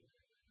remnant.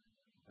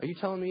 Are you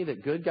telling me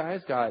that good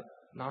guys got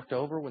knocked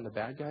over when the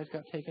bad guys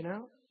got taken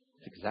out?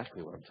 That's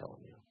exactly what I'm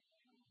telling you.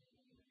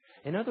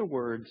 In other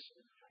words,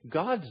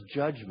 God's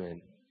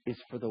judgment is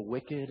for the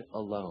wicked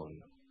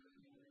alone.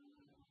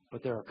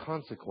 But there are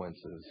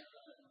consequences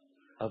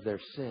of their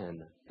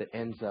sin that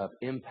ends up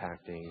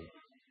impacting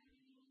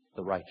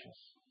the righteous.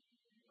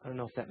 I don't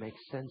know if that makes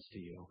sense to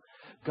you.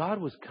 God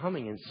was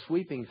coming and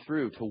sweeping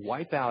through to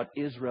wipe out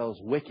Israel's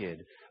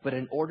wicked, but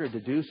in order to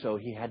do so,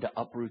 he had to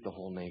uproot the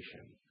whole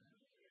nation.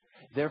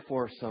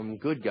 Therefore, some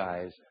good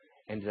guys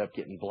ended up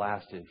getting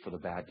blasted for the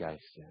bad guy's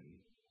sin.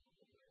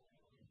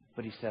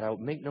 But he said,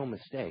 make no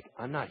mistake,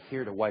 I'm not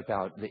here to wipe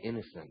out the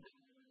innocent.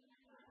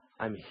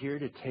 I'm here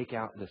to take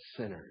out the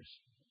sinners.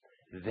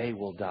 They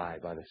will die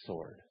by the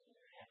sword.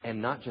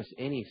 And not just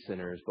any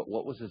sinners, but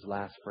what was his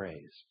last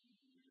phrase?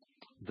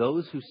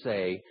 Those who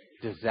say,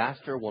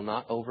 disaster will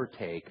not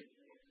overtake,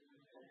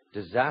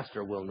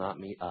 disaster will not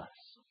meet us.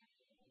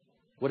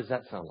 What does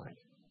that sound like?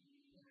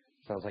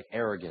 Sounds like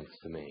arrogance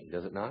to me,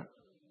 does it not?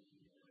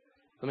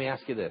 Let me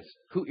ask you this.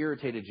 Who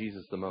irritated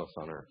Jesus the most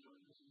on earth?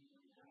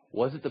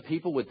 Was it the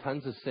people with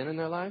tons of sin in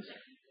their lives?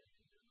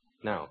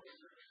 No.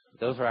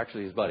 Those are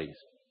actually his buddies.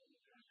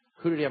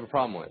 Who did he have a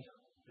problem with?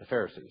 The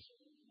Pharisees.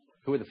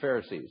 Who were the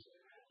Pharisees?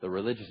 The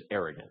religious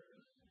arrogant.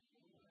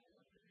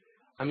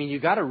 I mean, you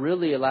got to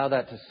really allow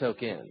that to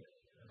soak in.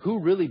 Who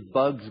really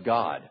bugs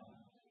God?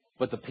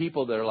 But the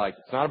people that are like,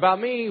 it's not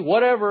about me,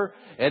 whatever.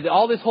 And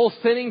all this whole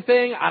sinning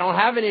thing, I don't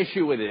have an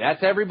issue with it.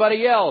 That's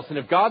everybody else. And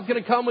if God's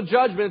going to come with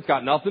judgment, it's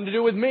got nothing to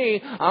do with me.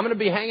 I'm going to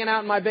be hanging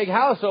out in my big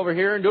house over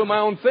here and doing my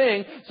own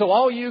thing. So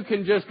all you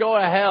can just go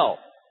to hell.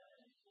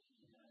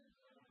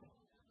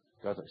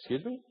 God's like,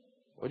 excuse me?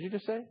 What did you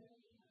just say?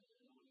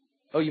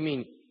 Oh, you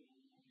mean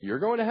you're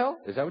going to hell?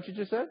 Is that what you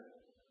just said?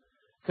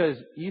 Because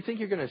you think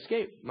you're going to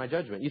escape my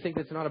judgment. You think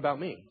that's not about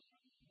me.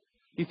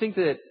 You think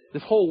that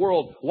this whole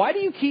world, why do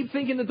you keep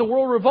thinking that the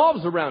world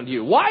revolves around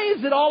you? Why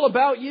is it all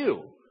about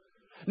you?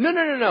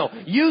 No.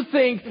 You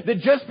think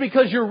that just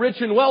because you're rich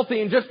and wealthy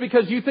and just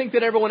because you think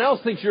that everyone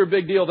else thinks you're a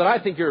big deal, that I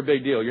think you're a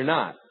big deal. You're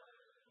not.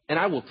 And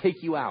I will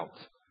take you out.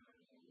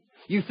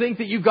 You think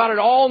that you've got it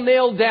all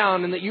nailed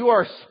down and that you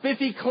are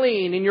spiffy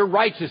clean in your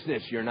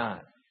righteousness. You're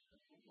not.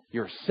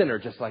 You're a sinner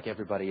just like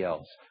everybody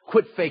else.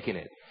 Quit faking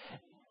it.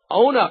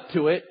 Own up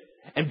to it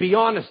and be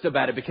honest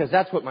about it, because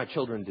that's what my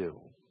children do.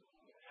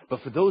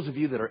 But for those of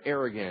you that are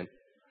arrogant,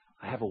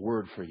 I have a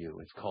word for you.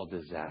 It's called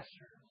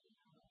disaster.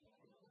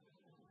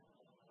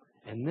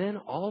 And then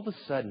all of a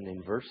sudden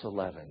in verse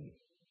 11,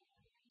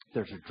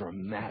 there's a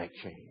dramatic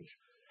change.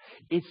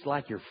 It's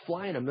like you're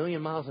flying a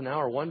million miles an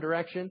hour one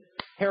direction,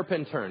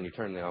 hairpin turn, you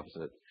turn the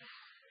opposite.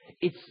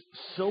 It's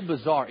so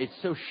bizarre. It's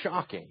so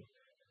shocking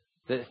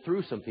that it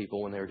threw some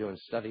people when they were doing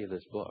study of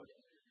this book.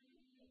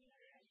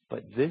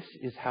 But this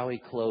is how he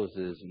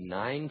closes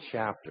 9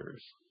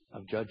 chapters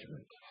of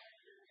judgment.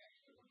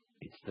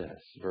 It's this,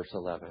 verse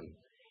 11.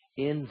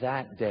 In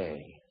that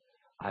day,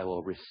 I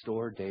will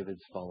restore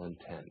David's fallen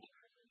tent.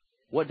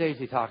 What day is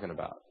he talking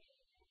about?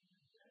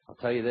 I'll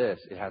tell you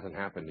this, it hasn't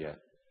happened yet.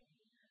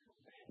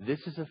 This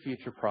is a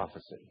future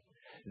prophecy.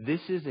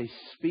 This is a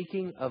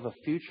speaking of a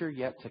future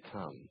yet to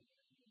come.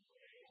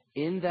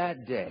 In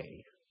that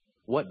day,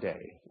 what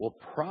day? Well,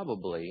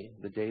 probably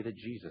the day that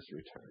Jesus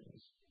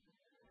returns.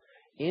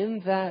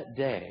 In that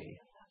day,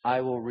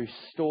 I will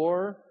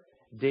restore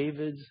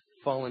David's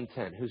fallen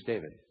tent. Who's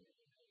David?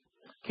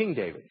 King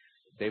David.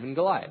 David and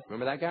Goliath.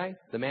 Remember that guy?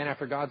 The man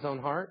after God's own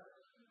heart?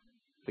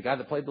 The guy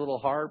that played the little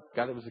harp?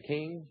 The guy that was a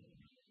king?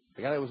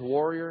 The guy that was a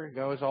warrior? You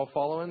guys all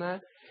following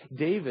that?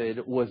 David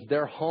was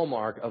their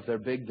hallmark of their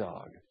big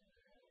dog.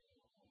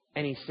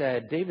 And he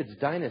said, David's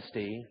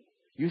dynasty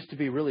used to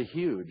be really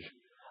huge.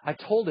 I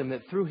told him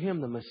that through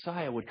him the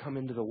Messiah would come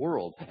into the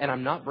world. And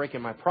I'm not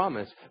breaking my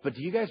promise. But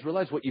do you guys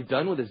realize what you've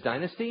done with his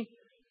dynasty?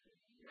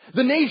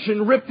 The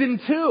nation ripped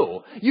in two.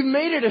 You've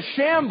made it a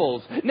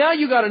shambles. Now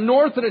you got a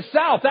north and a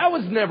south. That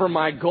was never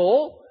my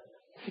goal.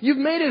 You've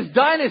made his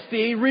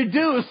dynasty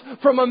reduce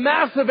from a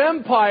massive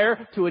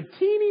empire to a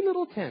teeny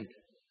little tent.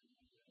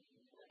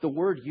 The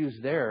word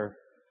used there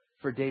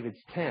for David's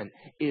tent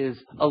is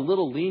a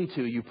little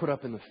lean-to you put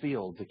up in the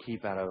field to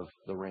keep out of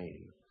the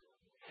rain.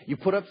 You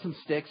put up some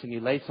sticks and you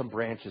lay some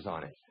branches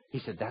on it. He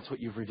said, that's what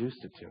you've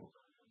reduced it to.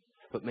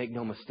 But make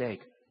no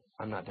mistake,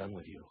 I'm not done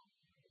with you.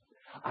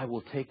 I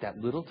will take that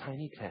little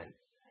tiny tent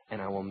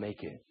and I will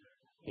make it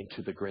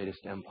into the greatest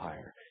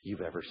empire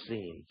you've ever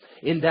seen.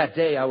 In that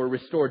day, I will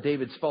restore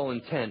David's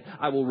fallen tent.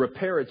 I will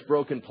repair its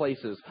broken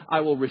places. I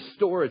will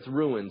restore its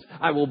ruins.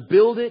 I will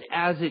build it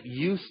as it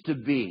used to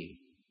be.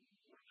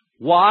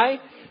 Why?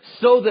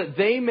 So that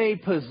they may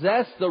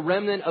possess the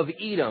remnant of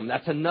Edom.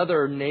 That's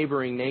another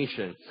neighboring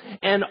nation.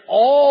 And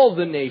all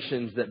the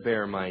nations that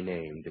bear my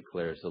name,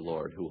 declares the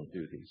Lord, who will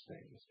do these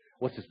things.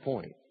 What's his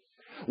point?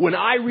 When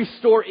I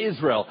restore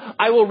Israel,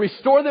 I will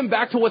restore them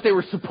back to what they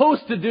were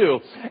supposed to do.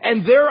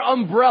 And their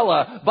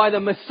umbrella, by the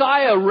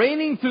Messiah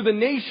reigning through the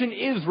nation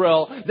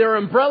Israel, their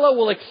umbrella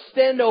will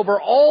extend over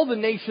all the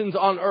nations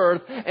on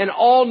earth, and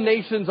all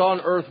nations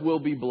on earth will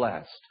be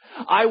blessed.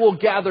 I will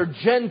gather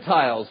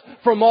Gentiles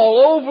from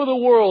all over the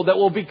world that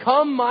will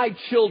become my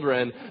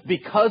children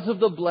because of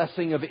the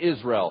blessing of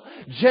Israel.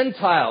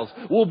 Gentiles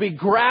will be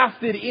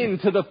grafted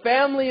into the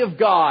family of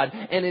God,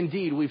 and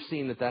indeed we've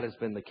seen that that has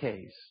been the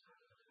case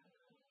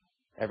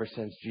ever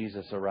since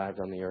Jesus arrived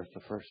on the earth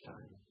the first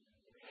time.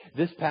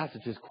 This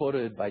passage is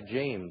quoted by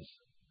James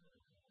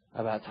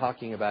about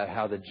talking about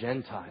how the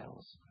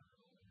Gentiles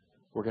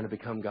were going to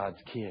become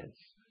God's kids.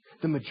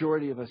 The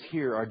majority of us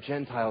here are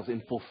Gentiles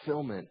in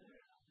fulfillment,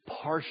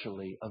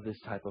 partially, of this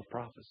type of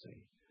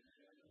prophecy.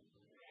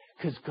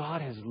 Because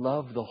God has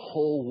loved the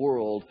whole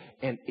world,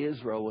 and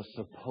Israel was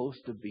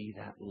supposed to be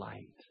that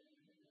light,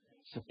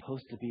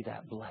 supposed to be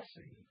that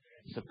blessing,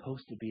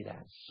 supposed to be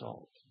that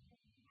salt.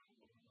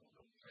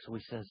 So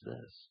he says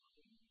this: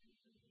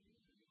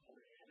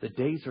 the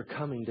days are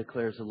coming,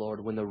 declares the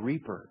Lord, when the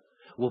reaper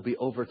will be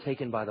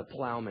overtaken by the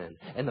plowman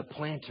and the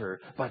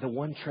planter by the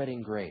one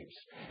treading grapes.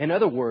 In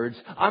other words,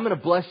 I'm going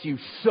to bless you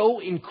so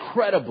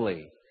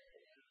incredibly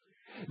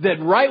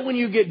that right when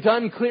you get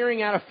done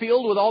clearing out a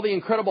field with all the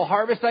incredible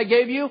harvest I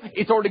gave you,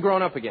 it's already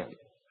grown up again.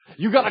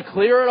 You got to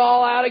clear it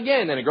all out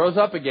again, and it grows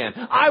up again.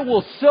 I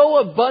will so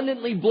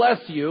abundantly bless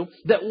you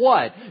that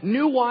what?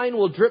 New wine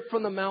will drip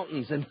from the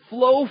mountains and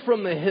flow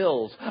from the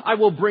hills. I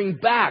will bring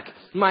back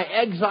my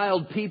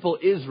exiled people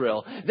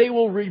Israel. They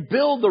will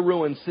rebuild the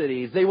ruined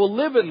cities. They will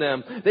live in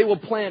them. They will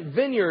plant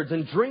vineyards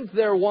and drink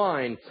their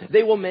wine.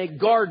 They will make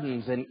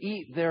gardens and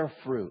eat their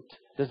fruit.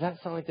 Does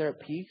that sound like they're at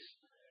peace?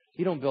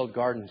 You don't build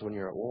gardens when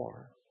you're at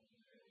war.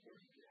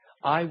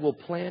 I will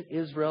plant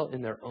Israel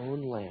in their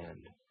own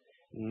land,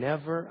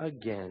 never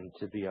again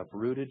to be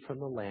uprooted from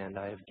the land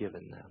I have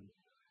given them,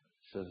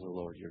 says the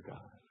Lord your God.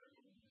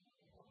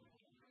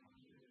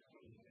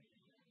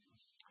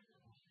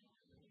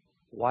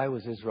 Why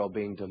was Israel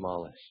being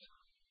demolished?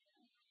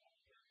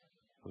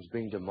 It was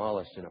being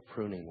demolished in a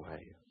pruning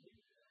way.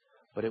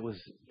 But it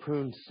was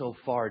pruned so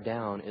far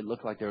down, it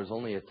looked like there was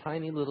only a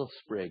tiny little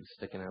sprig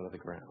sticking out of the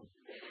ground.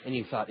 And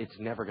you thought, it's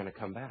never going to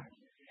come back.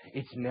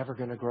 It's never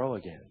going to grow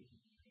again.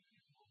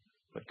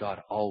 But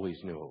God always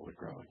knew it would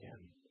grow again.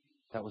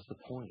 That was the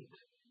point.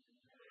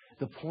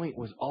 The point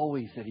was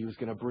always that He was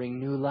going to bring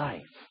new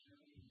life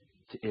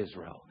to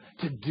Israel,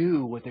 to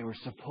do what they were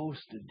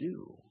supposed to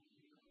do,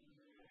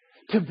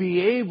 to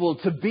be able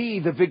to be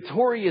the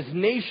victorious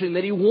nation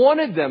that He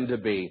wanted them to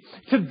be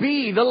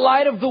the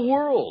light of the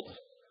world.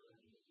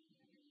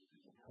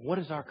 What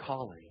is our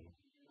calling?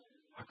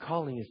 Our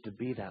calling is to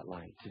be that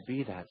light, to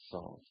be that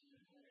salt.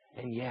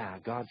 And yeah,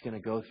 God's going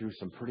to go through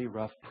some pretty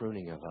rough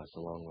pruning of us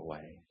along the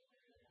way.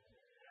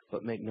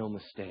 But make no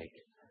mistake,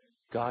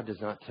 God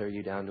does not tear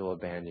you down to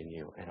abandon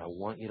you, and I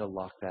want you to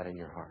lock that in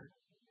your heart.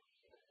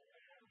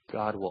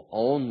 God will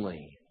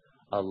only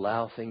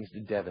allow things to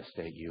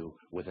devastate you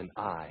with an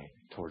eye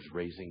towards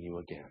raising you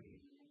again.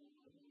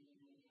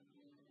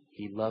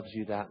 He loves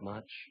you that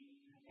much,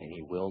 and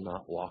He will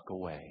not walk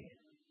away.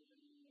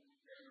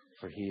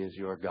 For He is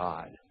your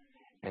God.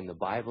 And the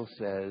Bible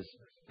says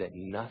that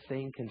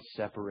nothing can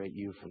separate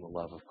you from the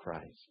love of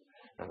Christ.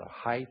 Neither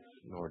height,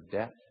 nor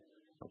depth,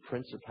 nor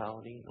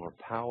principality, nor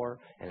power,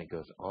 and it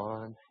goes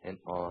on and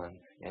on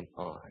and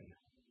on.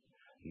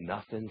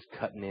 Nothing's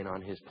cutting in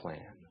on His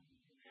plan.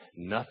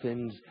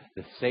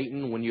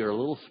 Satan, when you're a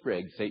little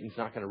sprig, Satan's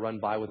not going to run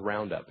by with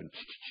Roundup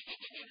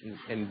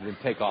and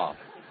take off.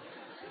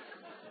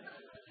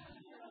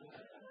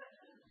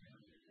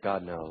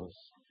 God knows.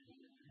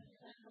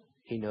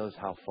 He knows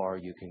how far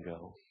you can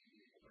go.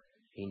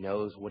 He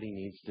knows what He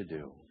needs to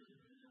do.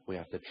 We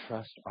have to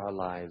trust our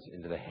lives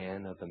into the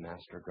hand of the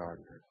Master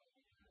Gardener.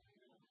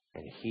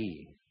 And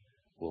He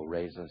will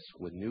raise us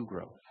with new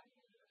growth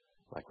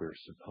like we're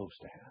supposed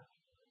to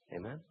have.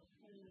 Amen?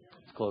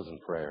 Let's close in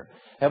prayer.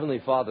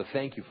 Heavenly Father,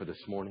 thank You for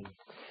this morning.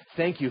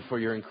 Thank You for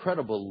Your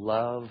incredible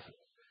love,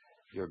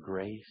 Your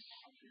grace,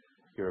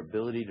 Your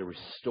ability to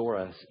restore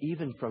us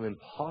even from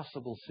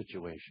impossible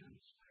situations.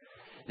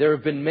 There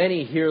have been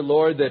many here,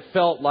 Lord, that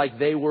felt like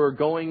they were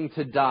going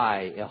to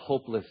die a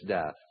hopeless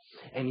death.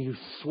 And You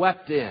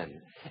swept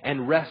in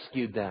and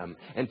rescued them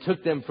and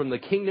took them from the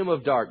kingdom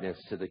of darkness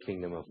to the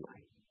kingdom of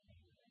light.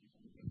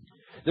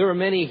 There are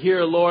many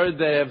here, Lord,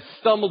 that have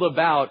stumbled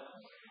about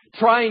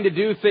trying to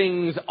do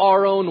things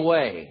our own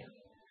way.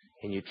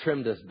 And you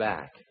trimmed us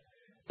back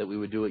that we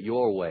would do it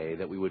your way,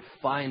 that we would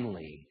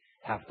finally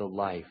have the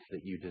life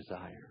that you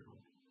desire.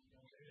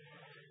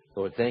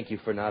 Lord, thank you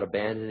for not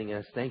abandoning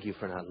us. Thank you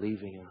for not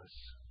leaving us.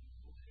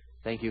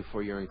 Thank you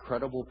for your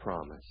incredible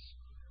promise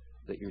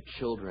that your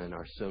children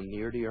are so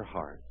near to your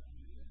heart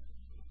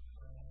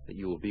that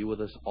you will be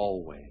with us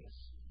always,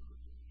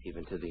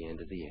 even to the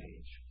end of the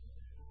age.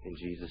 In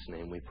Jesus'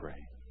 name we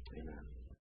pray. Amen.